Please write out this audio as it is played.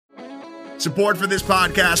Support for this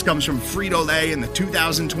podcast comes from Frito-Lay and the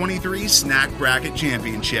 2023 Snack Bracket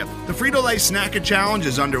Championship. The Frito-Lay Snack-It Challenge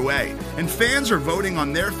is underway, and fans are voting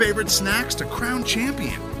on their favorite snacks to crown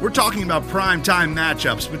champion. We're talking about prime-time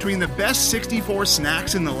matchups between the best 64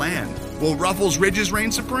 snacks in the land. Will Ruffles Ridges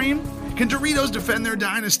reign supreme? Can Doritos defend their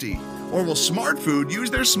dynasty? Or will Smart Food use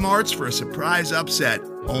their smarts for a surprise upset?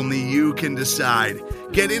 Only you can decide.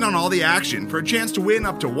 Get in on all the action for a chance to win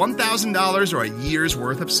up to $1,000 or a year's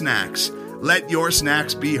worth of snacks. Let your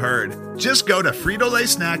snacks be heard. Just go to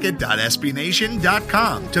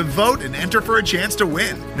fritolaysnackit.sbnation.com to vote and enter for a chance to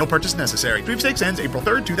win. No purchase necessary. Sweepstakes ends April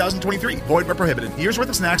 3rd, 2023. Void where prohibited. Year's worth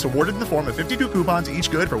of snacks awarded in the form of 52 coupons, each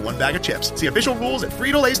good for one bag of chips. See official rules at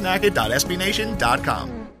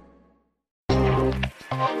fritolaysnackit.sbnation.com.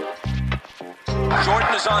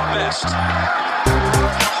 Jordan is on Best.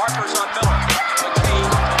 Harper's on Miller.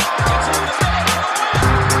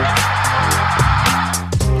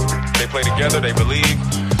 They play together, they believe.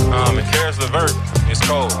 And Karis LeVert is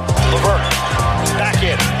cold. LeVert, back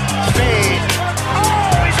in. Fade.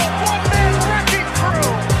 Oh, he's a one-man wrecking crew.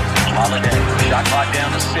 Holiday, shot clock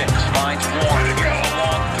down to 6. Finds Warren. Here's a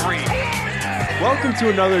long 3. Welcome to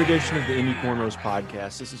another edition of the Indy Cornrows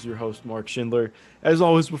podcast. This is your host, Mark Schindler. As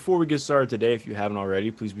always, before we get started today, if you haven't already,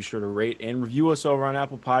 please be sure to rate and review us over on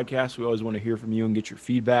Apple Podcasts. We always want to hear from you and get your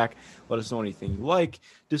feedback. Let us know anything you like,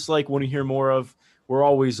 dislike, want to hear more of. We're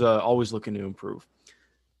always looking to improve.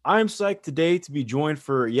 I'm psyched today to be joined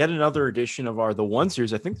for yet another edition of our The One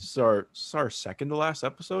Series. I think this is our second to last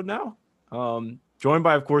episode now. Joined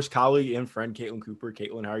by, of course, colleague and friend Kelan Cooper.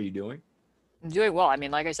 Kelan, how are you doing? I'm doing well. I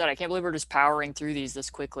mean, like I said, I can't believe we're just powering through these this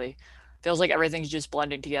quickly. Feels like everything's just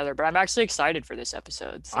blending together, but I'm actually excited for this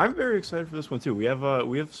episode. So. I'm very excited for this one too. We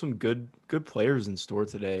have some good players in store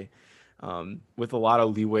today, with a lot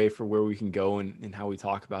of leeway for where we can go and how we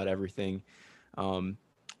talk about everything.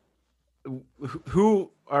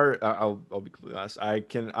 Who are I'll be completely honest.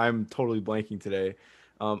 I'm totally blanking today.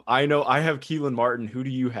 I know I have Kelan Martin. Who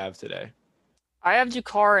do you have today? I have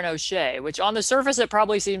JaKarr and Oshae, which on the surface it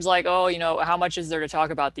probably seems like, how much is there to talk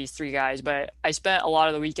about these three guys? But I spent a lot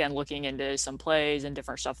of the weekend looking into some plays and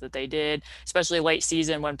different stuff that they did, especially late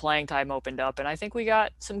season when playing time opened up, and I think we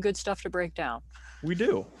got some good stuff to break down. We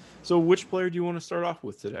do. So which player do you want to start off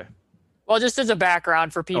with today? Well, just as a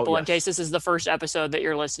background for people, yes. In case this is the first episode that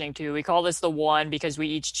you're listening to, we call this the one because we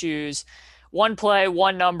each choose one play,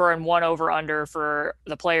 one number, and one over-under for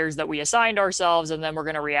the players that we assigned ourselves, and then we're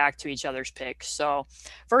going to react to each other's picks. So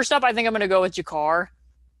first up, I think I'm going to go with JaKarr.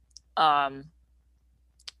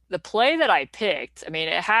 The play that I picked, I mean,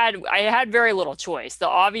 I had very little choice. The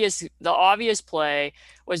obvious play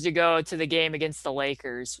was to go to the game against the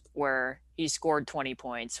Lakers where he scored 20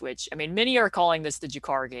 points, which, I mean, many are calling this the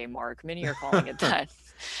JaKarr game, Mark. Many are calling it that.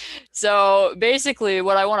 So basically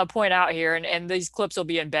what I want to point out here, and these clips will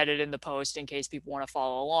be embedded in the post in case people want to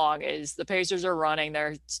follow along, is the Pacers are running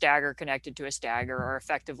their stagger connected to a stagger, or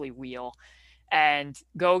effectively wheel. And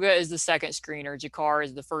Goga is the second screener. JaKarr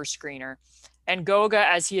is the first screener. And Goga,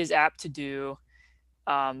 as he is apt to do,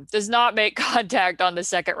 does not make contact on the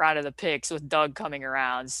second round of the picks with Doug coming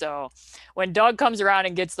around. So when Doug comes around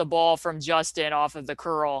and gets the ball from Justin off of the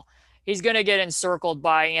curl, he's going to get encircled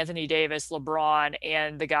by Anthony Davis, LeBron,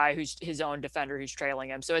 and the guy who's his own defender who's trailing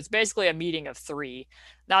him. So it's basically a meeting of three.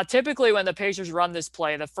 Now, typically when the Pacers run this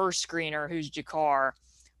play, the first screener, who's JaKarr,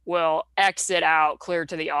 will exit out clear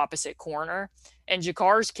to the opposite corner. In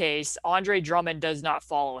JaKarr's case, Andre Drummond does not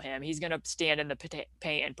follow him. He's going to stand in the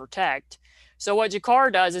paint and protect. So what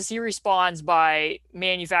JaKarr does is he responds by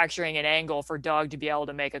manufacturing an angle for Doug to be able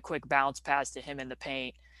to make a quick bounce pass to him in the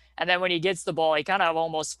paint. And then when he gets the ball, he kind of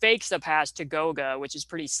almost fakes a pass to Goga, which is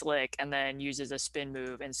pretty slick, and then uses a spin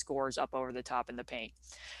move and scores up over the top in the paint.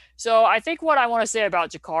 So I think what I want to say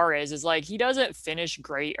about JaKarr is like he doesn't finish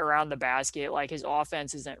great around the basket. Like his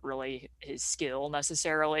offense isn't really his skill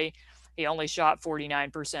necessarily. He only shot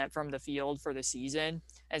 49% from the field for the season.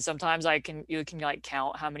 And sometimes you can like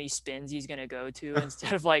count how many spins he's going to go to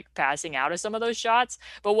instead of like passing out of some of those shots.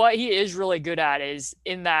 But what he is really good at is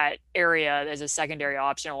in that area as a secondary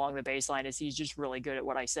option along the baseline is he's just really good at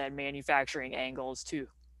what I said, manufacturing angles to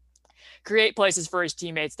create places for his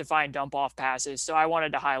teammates to find dump off passes. So I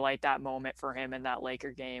wanted to highlight that moment for him in that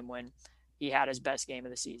Laker game when he had his best game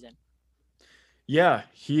of the season. Yeah,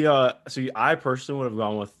 I personally would have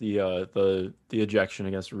gone with the ejection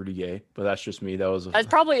against Rudy Gay, but that's just me. That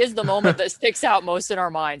probably is the moment that sticks out most in our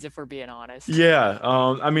minds, if we're being honest. Yeah,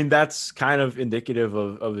 I mean that's kind of indicative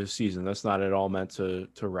of his season. That's not at all meant to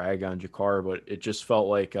rag on JaKarr, but it just felt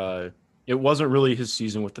like it wasn't really his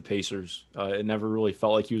season with the Pacers. It never really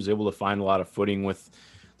felt like he was able to find a lot of footing with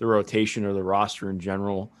the rotation or the roster in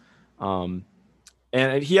general.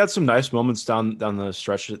 And he had some nice moments down the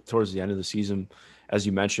stretch towards the end of the season, as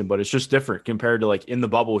you mentioned, but it's just different compared to like in the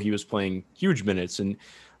bubble. He was playing huge minutes, and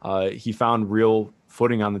he found real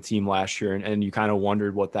footing on the team last year, and you kind of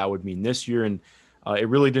wondered what that would mean this year. And it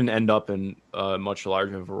really didn't end up in much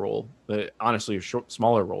larger of a role, but honestly,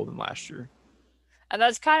 smaller role than last year. And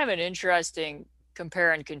that's kind of an interesting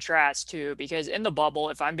compare and contrast too, because in the bubble,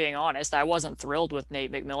 if I'm being honest, I wasn't thrilled with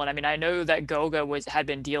Nate McMillan. I mean, I know that Goga had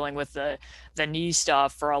been dealing with the knee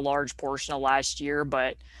stuff for a large portion of last year,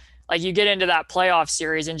 but like you get into that playoff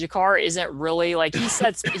series and JaKarr isn't really like he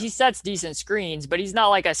sets decent screens, but he's not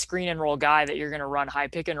like a screen and roll guy that you're going to run high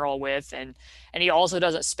pick and roll with. And he also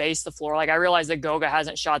doesn't space the floor. Like I realize that Goga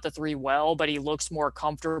hasn't shot the three well, but he looks more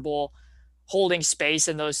comfortable holding space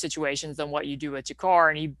in those situations than what you do with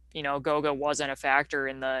JaKarr. And Goga wasn't a factor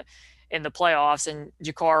in the playoffs, and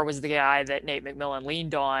JaKarr was the guy that Nate McMillan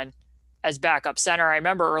leaned on as backup center. I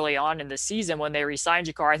remember early on in the season when they re-signed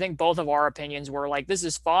JaKarr, I think both of our opinions were like, this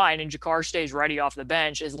is fine, and JaKarr stays ready off the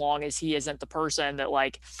bench as long as he isn't the person that,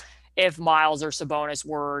 like, if Miles or Sabonis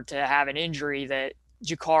were to have an injury, that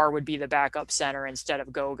JaKarr would be the backup center instead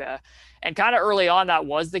of Goga. And kind of early on that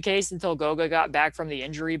was the case until Goga got back from the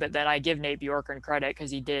injury, but then I give Nate Bjorkgren credit because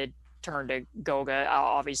he did turn to Goga,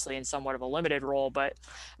 obviously in somewhat of a limited role. But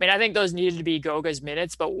I mean, I think those needed to be Goga's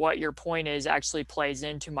minutes, but what your point is actually plays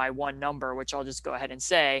into my one number, which I'll just go ahead and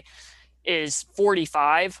say is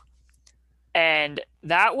 45. And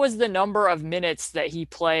that was the number of minutes that he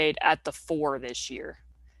played at the 4 this year,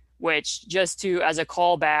 which as a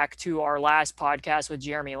callback to our last podcast with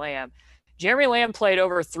Jeremy Lamb played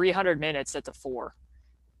over 300 minutes at the 4.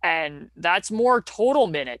 And that's more total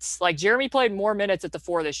minutes. Like Jeremy played more minutes at the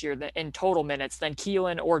 4 this year in total minutes than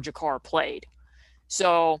Kelan or JaKarr played.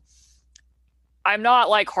 So I'm not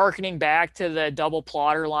like hearkening back to the double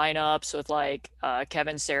plotter lineups with like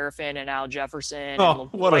Kevin Seraphin and Al Jefferson. Oh,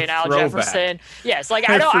 what a Al throwback. Jefferson. Yes, like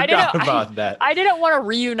I didn't want to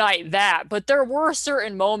reunite that, but there were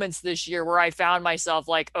certain moments this year where I found myself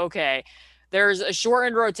like, okay, there's a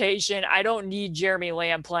shortened rotation. I don't need Jeremy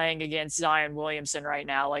Lamb playing against Zion Williamson right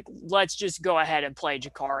now. Like, let's just go ahead and play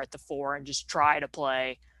JaKarr at the 4 and just try to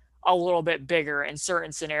play a little bit bigger in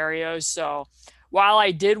certain scenarios. So while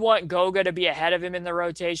I did want Goga to be ahead of him in the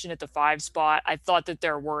rotation at the 5 spot, I thought that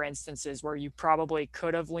there were instances where you probably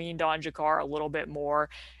could have leaned on JaKarr a little bit more,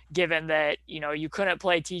 given that, you couldn't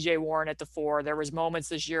play TJ Warren at the 4. There was moments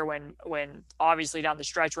this year when obviously down the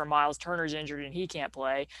stretch where Miles Turner's injured and he can't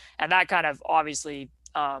play. And that kind of obviously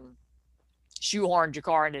shoehorned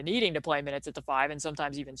JaKarr into needing to play minutes at the 5 and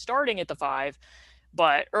sometimes even starting at the 5.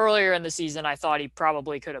 But earlier in the season, I thought he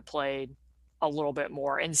probably could have played a little bit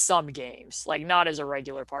more in some games, like not as a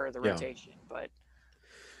regular part of the rotation, but.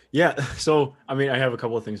 Yeah. So, I mean, I have a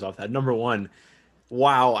couple of things off that. Number one,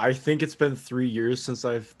 wow, I think it's been 3 years since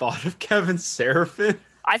I've thought of Kevin Seraphin.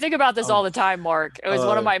 I think about this all the time, Mark. It was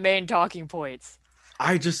one of my main talking points.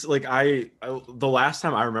 I just like the last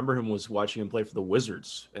time I remember him was watching him play for the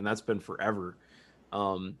Wizards, and that's been forever.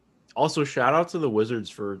 Also, shout out to the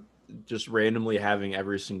Wizards for just randomly having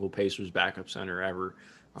every single Pacers backup center ever.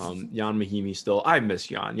 Jan Mahimi still. I miss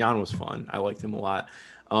Jan. Jan was fun. I liked him a lot.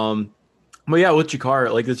 But yeah, with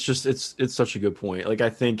JaKarr, like it's such a good point. Like I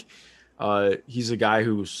think he's a guy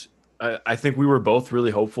who's I think we were both really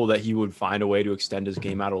hopeful that he would find a way to extend his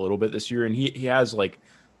game out a little bit this year, and he has like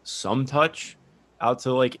some touch out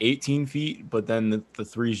to like 18 feet, but then the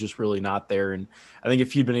three is just really not there. And I think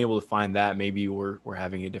if he'd been able to find that, maybe we're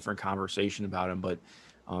having a different conversation about him. But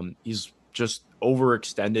he's just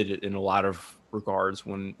overextended in a lot of regards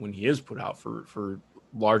when he is put out for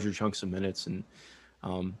larger chunks of minutes, and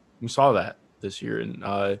we saw that this year. And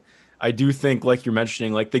I do think, like you're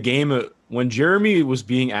mentioning, like the game when Jeremy was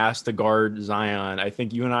being asked to guard Zion, I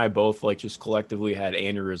think you and I both like just collectively had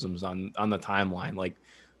aneurysms on the timeline. Like,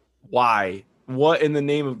 why? What in the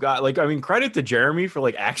name of God? Like, I mean, credit to Jeremy for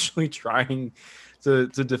like actually trying to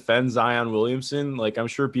defend Zion Williamson. Like, I'm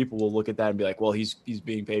sure people will look at that and be like, well, he's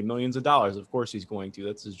being paid millions of dollars. Of course he's going to.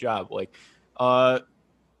 That's his job. Like,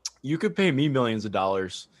 you could pay me millions of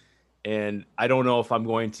dollars, and I don't know if I'm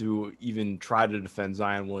going to even try to defend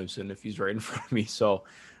Zion Williamson if he's right in front of me. So,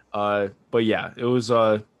 but yeah, it was.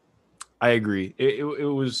 I agree. It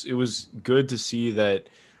was good to see that.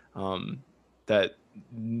 That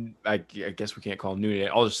I guess we can't call him new.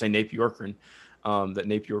 I'll just say Nate Bjorkgren. That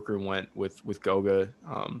Nate Bjorkgren went with Goga.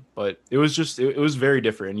 But it was very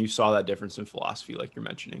different, and you saw that difference in philosophy, like you're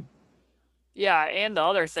mentioning. Yeah, and the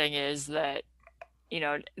other thing is that,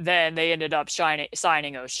 then they ended up signing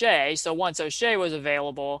Oshae. So once Oshae was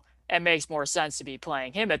available, it makes more sense to be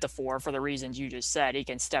playing him at the 4 for the reasons you just said. He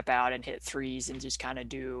can step out and hit threes and just kind of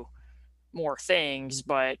do more things,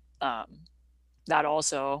 but that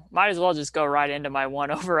also might as well just go right into my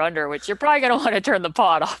 1 over under, which you're probably going to want to turn the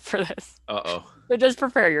pod off for this. Uh-oh. So just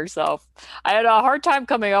prepare yourself. I had a hard time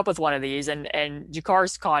coming up with one of these, and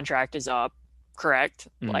JaKarr's contract is up, correct?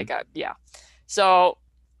 Mhm. Yeah. So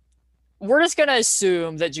we're just going to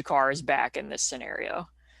assume that JaKarr is back in this scenario.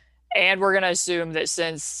 And we're going to assume that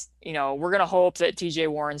since, we're going to hope that TJ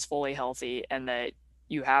Warren's fully healthy and that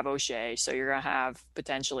you have Oshae. So you're going to have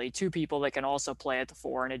potentially 2 people that can also play at the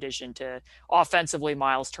 4 in addition to offensively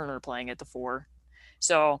Miles Turner playing at the 4.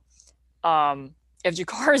 So if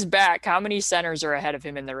JaKarr is back, how many centers are ahead of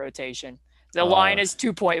him in the rotation? The line is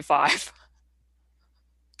 2.5.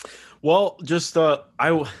 Well, just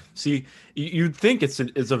I see. You'd think it's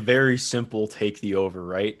a very simple take the over,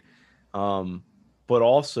 right? But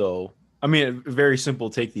also, I mean, a very simple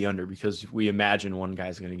take the under because we imagine one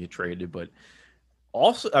guy's going to get traded. But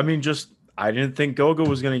also, I mean, I didn't think Goga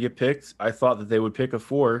was going to get picked. I thought that they would pick a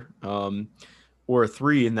 4 or a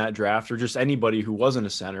 3 in that draft, or just anybody who wasn't a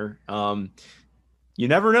center. You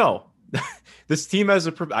never know. This team has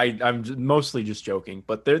I'm mostly just joking,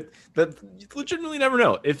 but that you legitimately never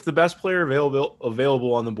know. If the best player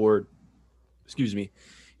available on the board,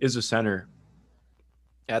 is a center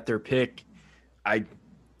at their pick,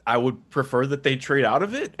 I would prefer that they trade out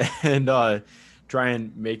of it and try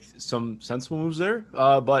and make some sensible moves there.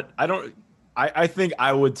 But I think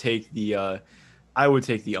I would take the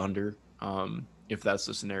under if that's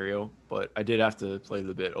the scenario. But I did have to play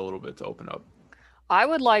the bit a little bit to open up. I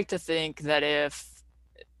would like to think that if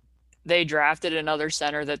they drafted another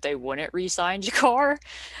center that they wouldn't re-sign JaKarr,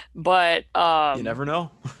 but you never know.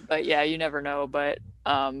 But yeah, you never know. But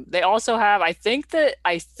they also have, I think that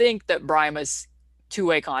Brima's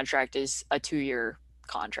 2-way contract is a 2-year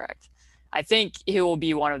contract. I think he will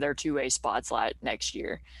be one of their 2-way spots next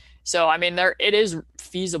year. So I mean, it is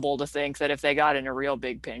feasible to think that if they got in a real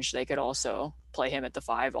big pinch, they could also play him at the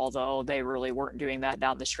 5, although they really weren't doing that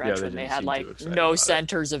down the stretch when they had no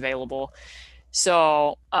centers available.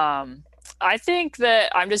 So I think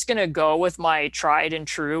that I'm just going to go with my tried and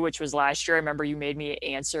true, which was last year. I remember you made me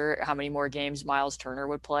answer how many more games Miles Turner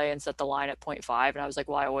would play and set the line at 0.5. And I was like,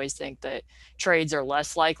 well, I always think that trades are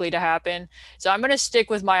less likely to happen. So I'm going to stick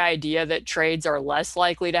with my idea that trades are less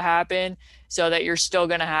likely to happen, so that you're still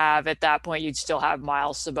going to have, at that point, you'd still have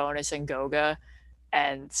Miles, Sabonis, and Goga.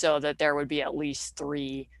 And so that there would be at least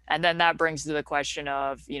 3. And then that brings to the question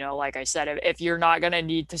of, like I said, if you're not going to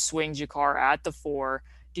need to swing JaKarr at the 4,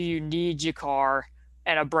 do you need JaKarr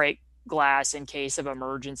and a break glass in case of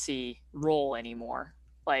emergency role anymore?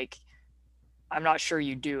 Like, I'm not sure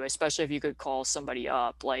you do, especially if you could call somebody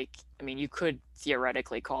up. Like, I mean, you could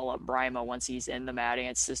theoretically call up Brima once he's in the Mad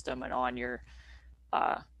Ants system and on your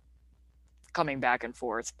coming back and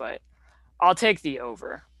forth, but I'll take the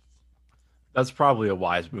over. That's probably a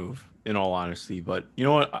wise move, in all honesty. But you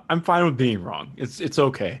know what? I'm fine with being wrong. It's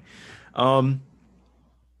okay. Wow,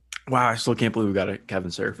 I still can't believe we got a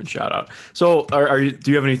Kevin Seraphin shout out. So,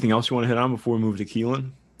 do you have anything else you want to hit on before we move to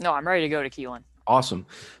Kelan? No, I'm ready to go to Kelan. Awesome.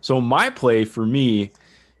 So my play for me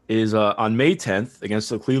is on May 10th against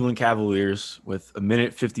the Cleveland Cavaliers with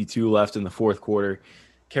 1:52 left in the fourth quarter.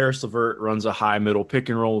 Karis LeVert runs a high middle pick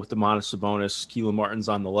and roll with Domantas Sabonis. Kelan Martin's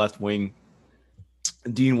on the left wing.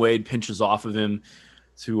 Dean Wade pinches off of him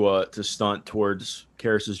to stunt towards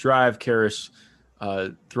Karis's drive. Karis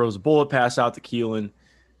throws a bullet pass out to Kelan.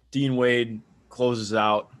 Dean Wade closes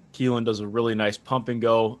out. Kelan does a really nice pump and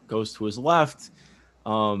go, goes to his left.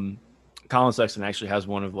 Colin Sexton actually has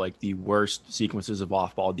one of the worst sequences of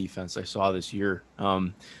off-ball defense I saw this year.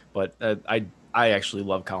 But I actually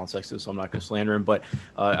love Colin Sexton, so I'm not going to slander him. But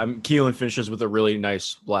Kelan finishes with a really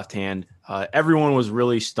nice left hand. Everyone was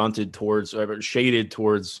really shaded towards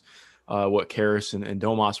what Karis and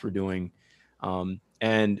Domas were doing.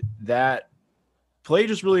 And that play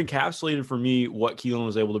just really encapsulated for me what Kelan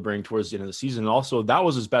was able to bring towards the end of the season. And also, that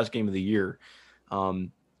was his best game of the year.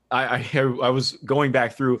 I was going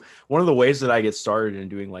back through one of the ways that I get started in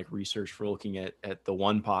doing research for looking at the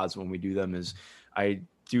one pods when we do them is I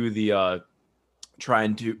do the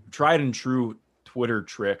tried and true Twitter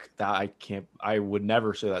trick that I would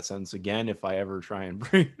never say that sentence again if I ever try and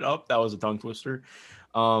bring it up. That was a tongue twister.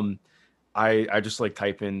 I just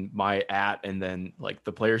type in my @ and then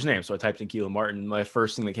the player's name. So I typed in Kelan Martin. My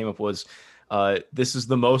first thing that came up was this is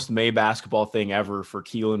the most May basketball thing ever for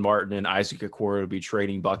Kelan Martin and Isaac Okoro to be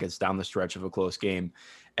trading buckets down the stretch of a close game.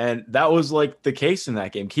 And that was the case in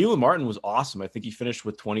that game. Kelan Martin was awesome. I think he finished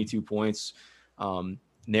with 22 points,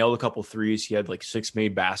 nailed a couple threes. He had 6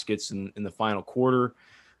 made baskets in the final quarter.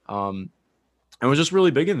 And was just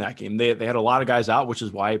really big in that game. They had a lot of guys out, which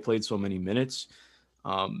is why he played so many minutes.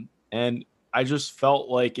 And I just felt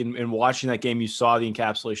like in watching that game, you saw the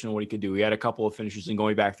encapsulation of what he could do. He had a couple of finishes, and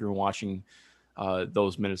going back through and watching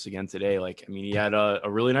those minutes again today, like, I mean, he had a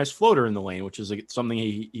really nice floater in the lane, which is something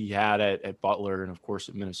he had at Butler, and of course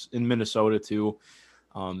in Minnesota too.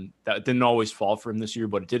 That didn't always fall for him this year,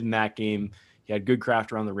 but it did in that game. He had good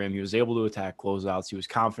craft around the rim. He was able to attack closeouts. He was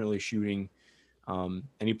confidently shooting, and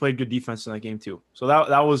he played good defense in that game too. So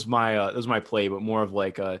that was my play, but more of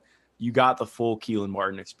like you got the full Kelan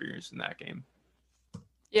Martin experience in that game.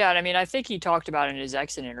 Yeah, and I mean, I think he talked about in his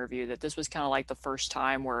exit interview that this was kind of like the first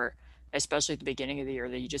time where, especially at the beginning of the year,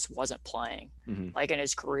 that he just wasn't playing, like in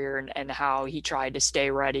his career, and how he tried to stay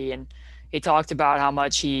ready. And he talked about how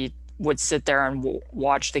much he would sit there and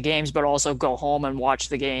watch the games, but also go home and watch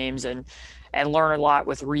the games and learn a lot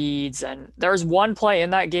with reads. And there's one play in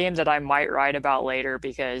that game that I might write about later,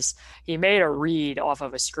 because he made a read off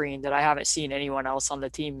of a screen that I haven't seen anyone else on the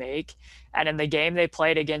team make. And in the game they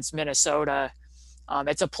played against Minnesota,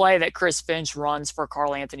 it's a play that Chris Finch runs for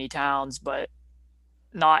Karl Anthony Towns, but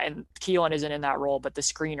not, and Kelan isn't in that role, but the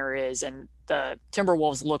screener is, and the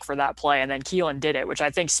Timberwolves look for that play, and then Kelan did it, which I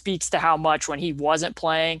think speaks to how much when he wasn't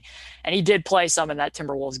playing, and he did play some in that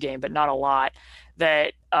Timberwolves game, but not a lot,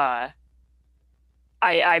 that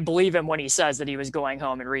I believe him when he says that he was going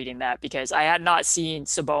home and reading that, because I had not seen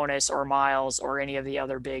Sabonis or Miles or any of the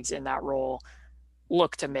other bigs in that role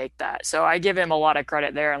look to make that. So I give him a lot of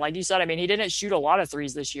credit there. And like you said, I mean, he didn't shoot a lot of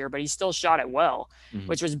threes this year, but he still shot it well,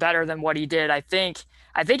 which was better than what he did. I think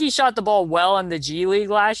he shot the ball well in the G League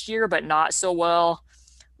last year, but not so well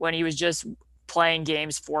when he was just playing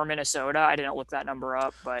games for Minnesota. I didn't look that number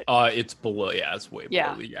up, but it's below. Yeah, it's way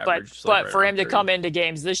below the average. But for him to come into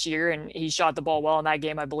games this year, and he shot the ball well in that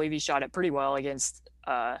game, I believe he shot it pretty well against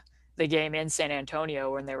the game in San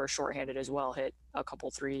Antonio when they were shorthanded as well, hit a couple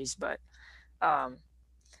threes. But I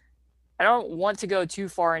don't want to go too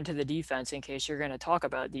far into the defense in case you're going to talk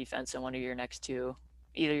about defense in one of your next two,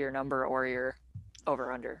 either your number or your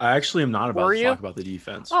over-under. I actually am not about to talk about the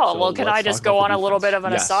defense. Oh, so well, can I just go on a little bit of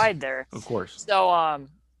an aside there? Of course. So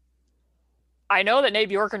I know that Nate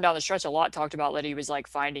Bjorkgren down the stretch a lot talked about that he was like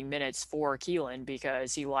finding minutes for Kelan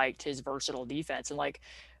because he liked his versatile defense. And like,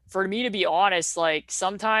 for me to be honest, like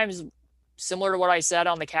sometimes, similar to what I said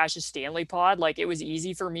on the Cassius Stanley pod, like it was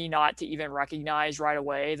easy for me not to even recognize right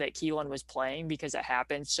away that Kelan was playing because it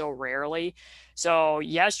happened so rarely. So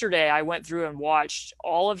yesterday I went through and watched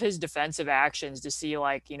all of his defensive actions to see,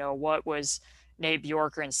 like, you know, what was Nate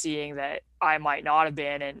Bjorkgren seeing that I might not have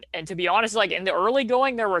been. And to be honest, like in the early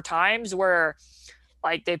going, there were times where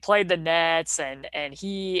like they played the Nets and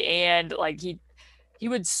he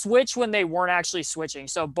would switch when they weren't actually switching.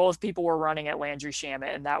 So both people were running at Landry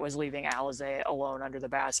Shamet, and that was leaving Alizé alone under the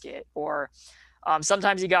basket. Or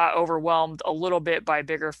sometimes he got overwhelmed a little bit by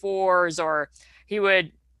bigger fours, or he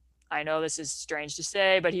would, I know this is strange to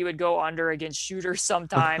say, but he would go under against shooters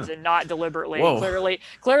sometimes and not deliberately.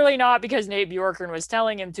 Clearly not because Nate Bjorkgren was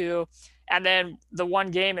telling him to. And then the one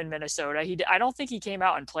game in Minnesota, I don't think he came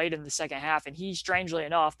out and played in the second half. And he, strangely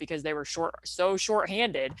enough, because they were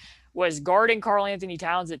short-handed, was guarding Karl Anthony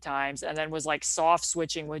Towns at times, and then was like soft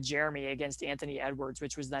switching with Jeremy against Anthony Edwards,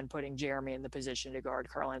 which was then putting Jeremy in the position to guard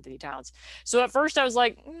Karl Anthony Towns. So at first I was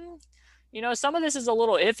like, you know, some of this is a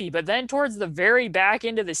little iffy, but then towards the very back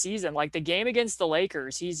end of the season, like the game against the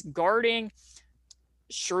Lakers, he's guarding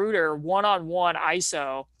Schroeder one-on-one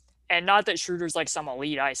ISO. And not that Schroeder's like some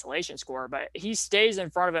elite isolation scorer, but he stays in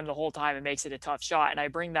front of him the whole time and makes it a tough shot. And I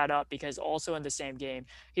bring that up because also in the same game,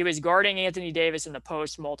 he was guarding Anthony Davis in the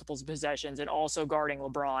post multiple possessions and also guarding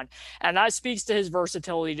LeBron. And that speaks to his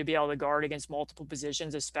versatility to be able to guard against multiple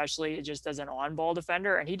positions, especially just as an on-ball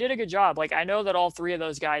defender. And he did a good job. Like, I know that all three of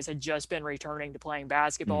those guys had just been returning to playing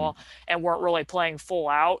basketball and weren't really playing full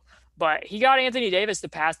out, but he got Anthony Davis to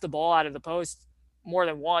pass the ball out of the post more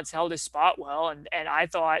than once, held his spot well. And I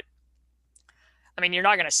thought, I mean, you're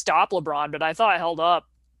not going to stop LeBron, but I thought it held up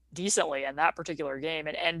decently in that particular game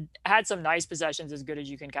and had some nice possessions, as good as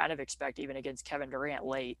you can kind of expect, even against Kevin Durant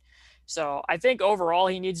late. So I think overall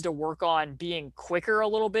he needs to work on being quicker a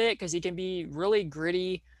little bit, because he can be really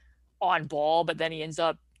gritty on ball, but then he ends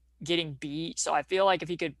up getting beat. So I feel like if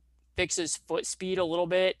he could fix his foot speed a little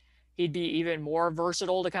bit, he'd be even more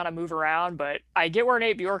versatile to kind of move around. But I get where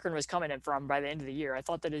Nate Bjorkgren was coming in from by the end of the year. I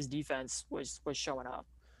thought that his defense was showing up.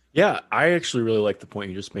 Yeah, I actually really like the point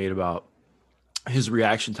you just made about his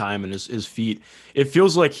reaction time and his feet. It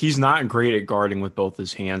feels like he's not great at guarding with both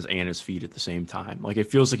his hands and his feet at the same time. Like,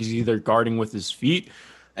 it feels like he's either guarding with his feet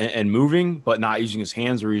and moving, but not using his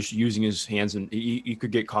hands, or he's using his hands and he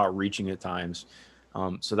could get caught reaching at times.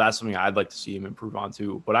 So that's something I'd like to see him improve on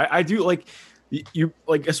too. But I do like, You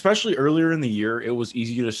like, especially earlier in the year, it was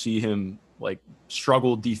easy to see him like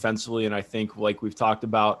struggle defensively. And I think, like we've talked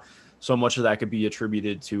about, so much of that could be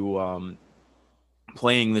attributed to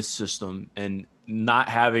playing this system, and not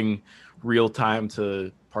having real time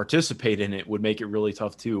to participate in it would make it really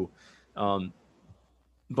tough too.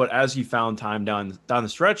 But as he found time down the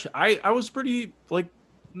stretch, I was pretty, like,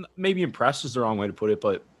 maybe impressed is the wrong way to put it,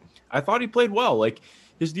 but I thought he played well. Like,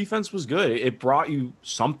 his defense was good. It brought you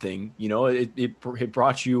something, it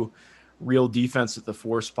brought you real defense at the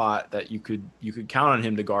 4 spot that you could count on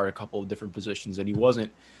him to guard a couple of different positions, and he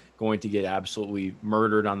wasn't going to get absolutely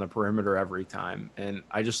murdered on the perimeter every time. And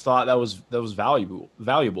I just thought that was valuable,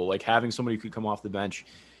 like having somebody who could come off the bench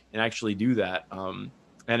and actually do that.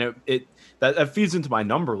 And that feeds into my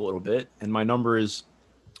number a little bit, and my number is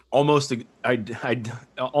almost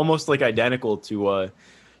almost like identical to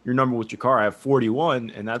your number with JaKarr. I have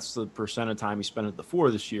 41, and that's the percent of time he spent at the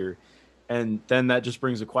 4 this year. And then that just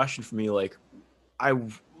brings a question for me, like,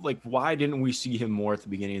 why didn't we see him more at the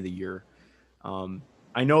beginning of the year?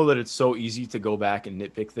 I know that it's so easy to go back and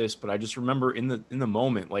nitpick this, but I just remember in the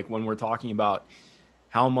moment, like when we're talking about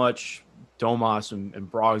how much Domas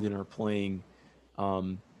and Brogdon are playing,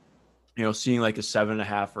 seeing like a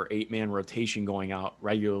 7.5 or 8-man rotation going out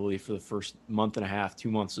regularly for the first month and a half,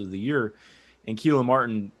 2 months of the year, and Kelan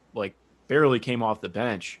Martin like barely came off the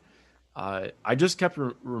bench. I just kept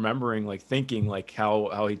remembering, like, thinking like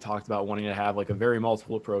how he talked about wanting to have like a very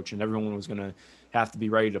multiple approach, and everyone was going to have to be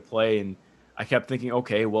ready to play. And I kept thinking,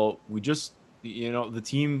 okay, well, we just, the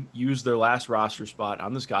team used their last roster spot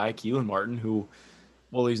on this guy, Kelan Martin, who,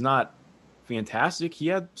 well, he's not fantastic. He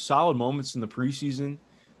had solid moments in the preseason,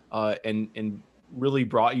 and really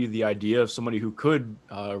brought you the idea of somebody who could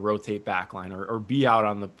rotate backline or be out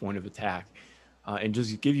on the point of attack, and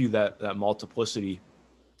just give you that multiplicity,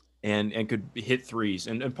 and could hit threes.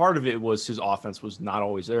 And part of it was his offense was not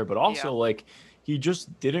always there, but also like he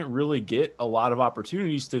just didn't really get a lot of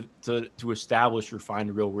opportunities to establish or find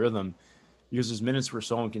a real rhythm, because his minutes were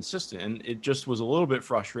so inconsistent. And it just was a little bit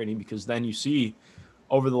frustrating, because then you see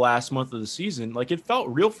over the last month of the season, like, it felt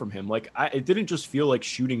real from him. Like, it didn't just feel like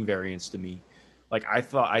shooting variance to me. Like, I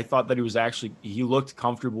thought that he looked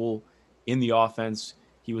comfortable in the offense.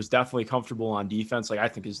 He was definitely comfortable on defense. Like, I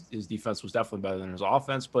think his defense was definitely better than his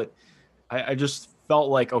offense, but I just felt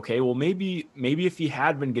like, okay, well, maybe if he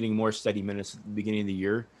had been getting more steady minutes at the beginning of the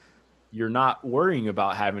year, you're not worrying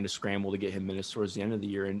about having to scramble to get him minutes towards the end of the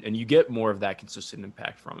year, and you get more of that consistent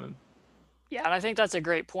impact from him. Yeah, and I think that's a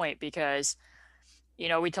great point, because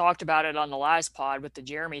we talked about it on the last pod with the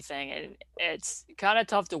Jeremy thing, and it's kind of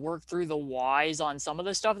tough to work through the whys on some of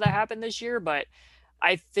the stuff that happened this year. But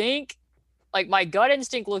I think, like, my gut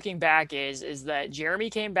instinct looking back is that Jeremy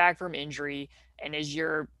came back from injury and is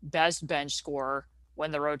your best bench scorer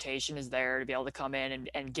when the rotation is there to be able to come in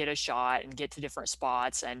and get a shot and get to different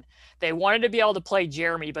spots. And they wanted to be able to play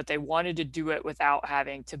Jeremy, but they wanted to do it without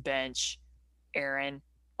having to bench Aaron,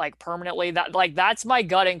 like, permanently. That's my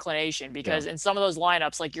gut inclination, because in some of those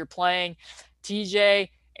lineups, like, you're playing TJ,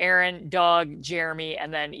 Aaron, Doug, Jeremy,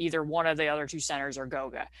 and then either one of the other 2 centers or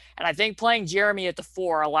Goga. And I think playing Jeremy at the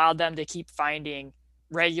 4 allowed them to keep finding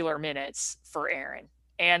regular minutes for Aaron,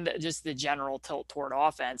 and just the general tilt toward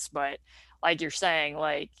offense. But like you're saying,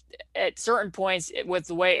 like, at certain points, with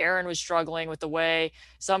the way Aaron was struggling, with the way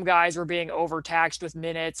some guys were being overtaxed with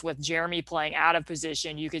minutes, with Jeremy playing out of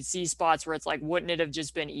position, you could see spots where it's like, wouldn't it have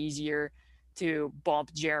just been easier to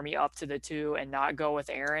bump Jeremy up to the 2 and not go with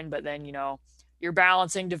Aaron? But then, you're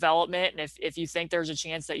balancing development, and if you think there's a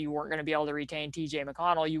chance that you weren't going to be able to retain TJ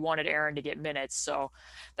McConnell, you wanted Aaron to get minutes. So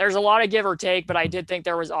there's a lot of give or take, but I did think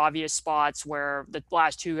there was obvious spots where the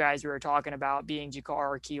last 2 guys we were talking about, being JaKarr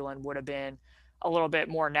or Kelan, would have been a little bit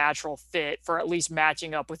more natural fit for at least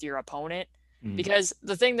matching up with your opponent. Because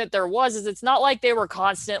the thing that there was is, it's not like they were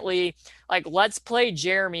constantly like, let's play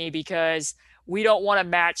Jeremy because we don't want to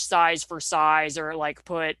match size for size, or like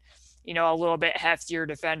put a little bit heftier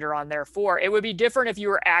defender on their 4. It would be different if you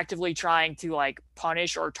were actively trying to like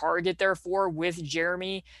punish or target their 4 with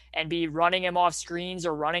Jeremy and be running him off screens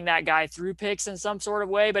or running that guy through picks in some sort of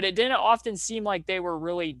way. But it didn't often seem like they were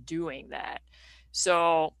really doing that.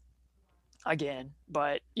 So again,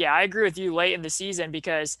 but yeah, I agree with you late in the season,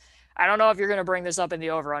 because I don't know if you're going to bring this up in the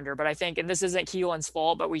over-under, but I think, and this isn't Keelan's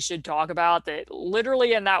fault, but we should talk about that,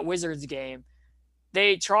 literally in that Wizards game,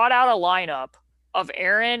 they trot out a lineup of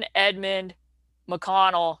Aaron, Edmond,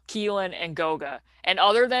 McConnell, Kelan, and Goga. And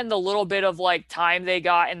other than the little bit of like time they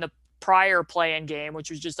got in the prior play-in game, which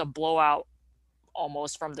was just a blowout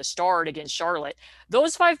almost from the start against Charlotte,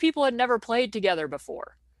 those 5 people had never played together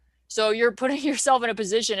before. So you're putting yourself in a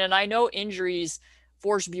position, and I know injuries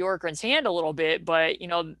force Bjorkgren's hand a little bit, but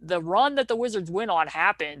the run that the Wizards went on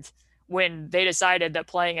happened when they decided that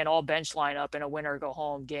playing an all bench lineup in a winner go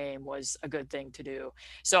home game was a good thing to do.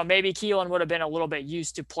 So maybe Kelan would have been a little bit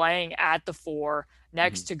used to playing at the 4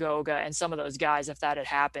 next to Goga and some of those guys if that had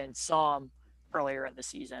happened some earlier in the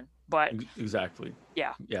season. But exactly.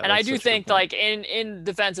 Yeah. And I do think like in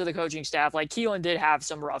defense of the coaching staff, like Kelan did have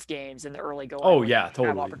some rough games in the early going. Oh yeah,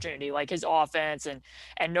 totally. Opportunity, like his offense and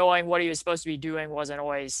knowing what he was supposed to be doing wasn't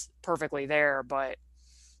always perfectly there, but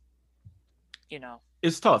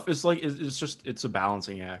it's tough. It's like, it's a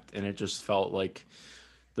balancing act. And it just felt like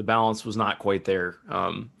the balance was not quite there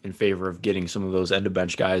in favor of getting some of those end of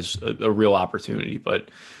bench guys a real opportunity. But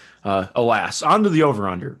alas, on to the over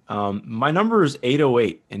under. My number is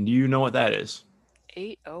 808. And do you know what that is?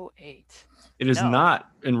 808. It is not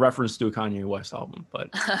in reference to a Kanye West album, but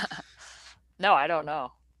no, I don't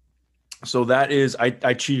know. So that is,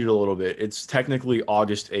 I cheated a little bit. It's technically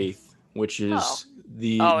August 8th, which is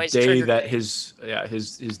the day that his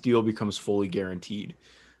deal becomes fully guaranteed,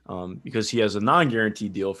 because he has a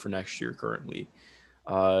non-guaranteed deal for next year currently.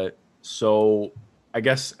 So I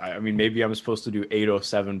guess, maybe I'm supposed to do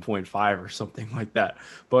 807.5 or something like that.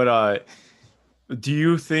 But do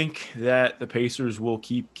you think that the Pacers will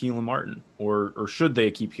keep Kelan Martin, or should they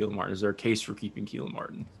keep Kelan Martin? Is there a case for keeping Kelan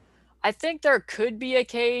Martin? I think there could be a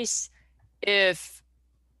case if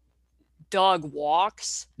Doug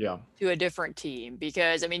walks to a different team,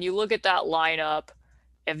 because you look at that lineup.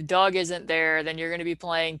 If Doug isn't there, then you're going to be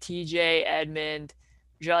playing TJ, Edmond,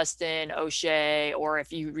 Justin, Oshae, or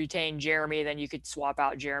if you retain Jeremy, then you could swap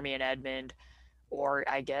out Jeremy and Edmond. Or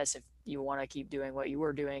I guess if you want to keep doing what you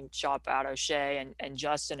were doing, chop out Oshae and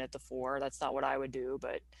Justin at the 4. That's not what I would do,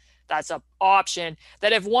 but that's an option.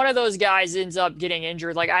 That if one of those guys ends up getting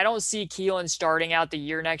injured, like I don't see Kelan starting out the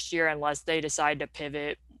year next year unless they decide to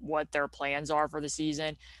pivot what their plans are for the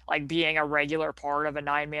season, like being a regular part of a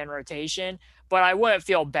 9-man rotation. But I wouldn't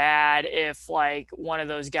feel bad if like one of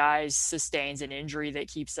those guys sustains an injury that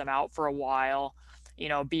keeps them out for a while,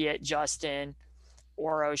 be it Justin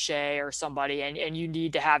or Oshae or somebody, and you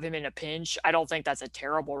need to have him in a pinch. I don't think that's a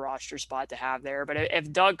terrible roster spot to have there. But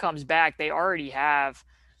if Doug comes back, they already have,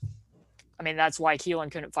 that's why Kelan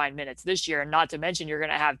couldn't find minutes this year. And not to mention, you're going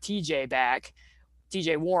to have TJ back,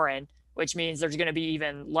 TJ Warren, which means there's going to be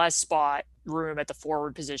even less spot room at the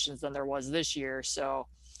forward positions than there was this year. So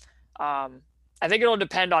I think it'll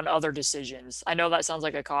depend on other decisions. I know that sounds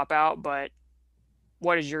like a cop-out, but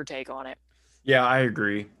what is your take on it? Yeah, I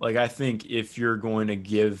agree. Like, I think if you're going to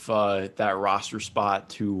give that roster spot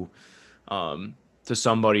to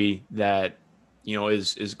somebody that,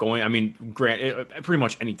 is going, pretty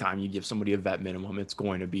much any time you give somebody a vet minimum, it's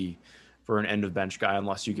going to be for an end of bench guy,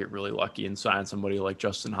 unless you get really lucky and sign somebody like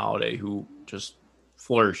Justin Holiday, who just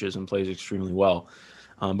flourishes and plays extremely well.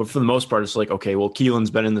 But for the most part, it's like, okay, well,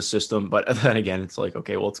 Keelan's been in the system, but then again, it's like,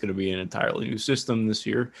 okay, well, it's going to be an entirely new system this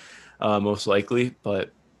year, most likely.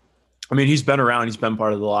 But he's been around, he's been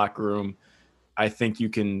part of the locker room. I think you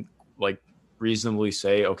can like reasonably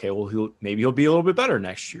say, okay, well, he'll be a little bit better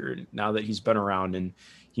next year now that he's been around and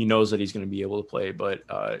he knows that he's going to be able to play. But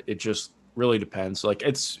it just really depends. Like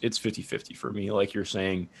it's 50-50 for me. Like you're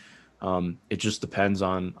saying, it just depends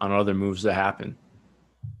on other moves that happen.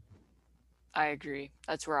 I agree.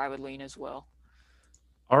 That's where I would lean as well.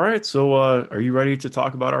 All right. So are you ready to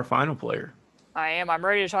talk about our final player? I am. I'm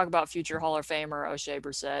ready to talk about future Hall of Famer Oshae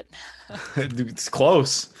Brissett. It's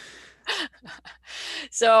close.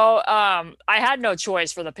 So I had no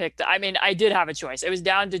choice for the pick. I did have a choice. It was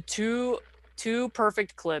down to two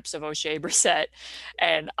perfect clips of Oshae Brissett,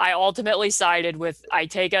 and I ultimately sided with I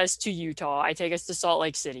take us to Utah. I take us to Salt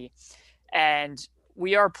Lake City, and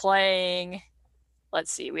we are playing. Let's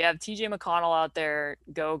see. We have TJ McConnell out there,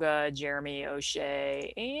 Goga, Jeremy,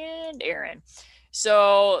 Oshae, and Aaron.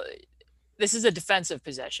 So this is a defensive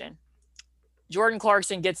possession. Jordan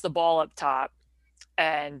Clarkson gets the ball up top,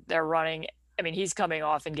 and they're running. He's coming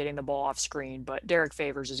off and getting the ball off screen, but Derek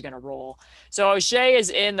Favors is going to roll. So Oshae is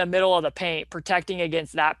in the middle of the paint, protecting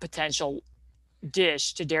against that potential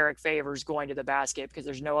dish to Derek Favors going to the basket because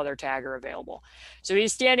there's no other tagger available. So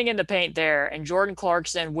he's standing in the paint there, and Jordan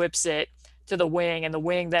Clarkson whips it to the wing, and the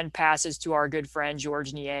wing then passes to our good friend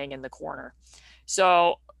George Niang in the corner.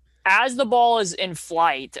 So as the ball is in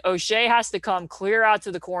flight, Oshae has to come clear out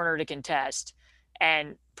to the corner to contest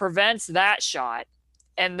and prevents that shot,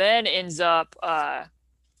 and then ends up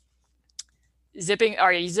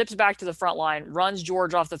he zips back to the front line, runs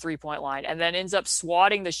George off the 3-point line, and then ends up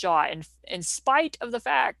swatting the shot. And in spite of the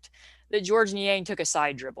fact that George Niang took a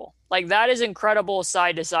side dribble. Like, that is incredible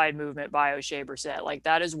side-to-side movement by Oshae Brissett. Like,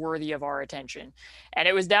 that is worthy of our attention. And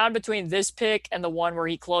it was down between this pick and the one where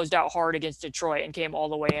he closed out hard against Detroit and came all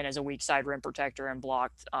the way in as a weak side rim protector and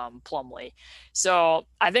blocked Plumlee. So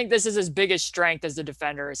I think this is his biggest strength as a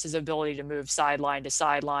defender, is his ability to move sideline to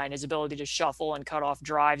sideline, his ability to shuffle and cut off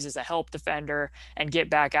drives as a help defender and get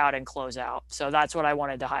back out and close out. So that's what I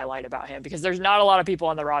wanted to highlight about him, because there's not a lot of people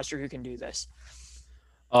on the roster who can do this.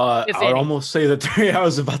 I would almost say that I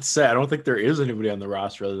was about to say, I don't think there is anybody on the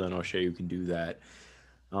roster other than Oshae who can do that.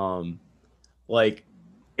 Like,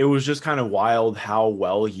 it was just kind of wild how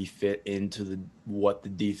well he fit into what the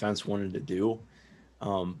defense wanted to do.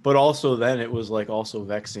 But also then it was like also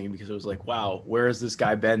vexing, because it was like, wow, where has this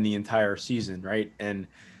guy been the entire season, right? And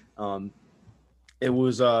it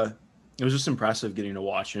was just impressive getting to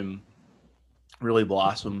watch him really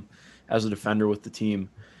blossom as a defender with the team.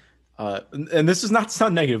 And this is not to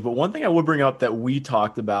sound negative, but one thing I would bring up that we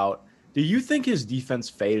talked about, do you think his defense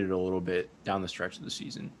faded a little bit down the stretch of the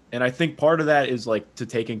season? And I think part of that is, like, to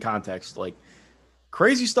take in context, like,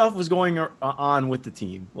 crazy stuff was going on with the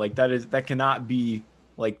team. Like, that cannot be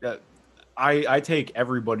like that. I take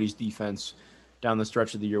everybody's defense down the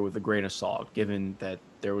stretch of the year with a grain of salt, given that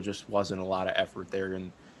there just wasn't a lot of effort there.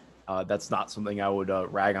 And that's not something I would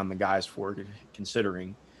rag on the guys for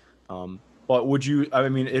considering. But would you, I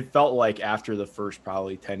mean, it felt like after the first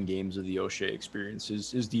probably 10 games of the Oshae experience,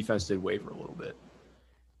 his defense did waver a little bit.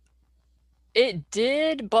 It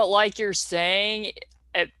did, but like you're saying,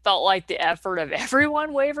 it felt like the effort of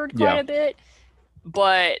everyone wavered quite a bit.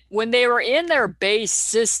 But when they were in their base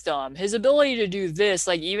system, his ability to do this,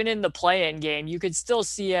 like even in the play-in game, you could still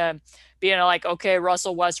see him being like, okay,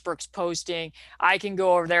 Russell Westbrook's posting, I can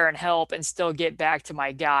go over there and help and still get back to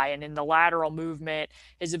my guy. And in the lateral movement,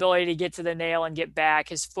 his ability to get to the nail and get back,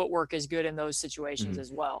 his footwork is good in those situations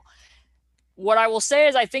as well. What I will say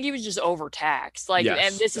is I think he was just overtaxed. Like,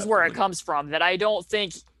 yes, and this is where it comes from, that I don't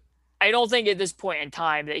think at this point in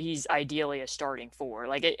time that he's ideally a starting four.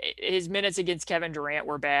 Like, his minutes against Kevin Durant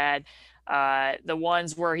were bad. The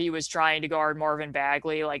ones where he was trying to guard Marvin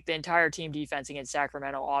Bagley, like the entire team defense against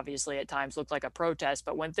Sacramento, obviously at times looked like a protest,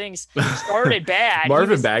 but when things started bad,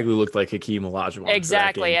 Marvin Bagley looked like Hakeem Olajuwon.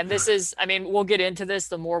 Exactly. And this is, I mean, we'll get into this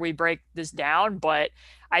the more we break this down, but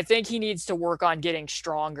I think he needs to work on getting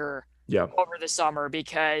stronger over the summer,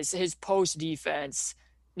 because his post defense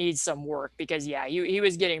needs some work, because he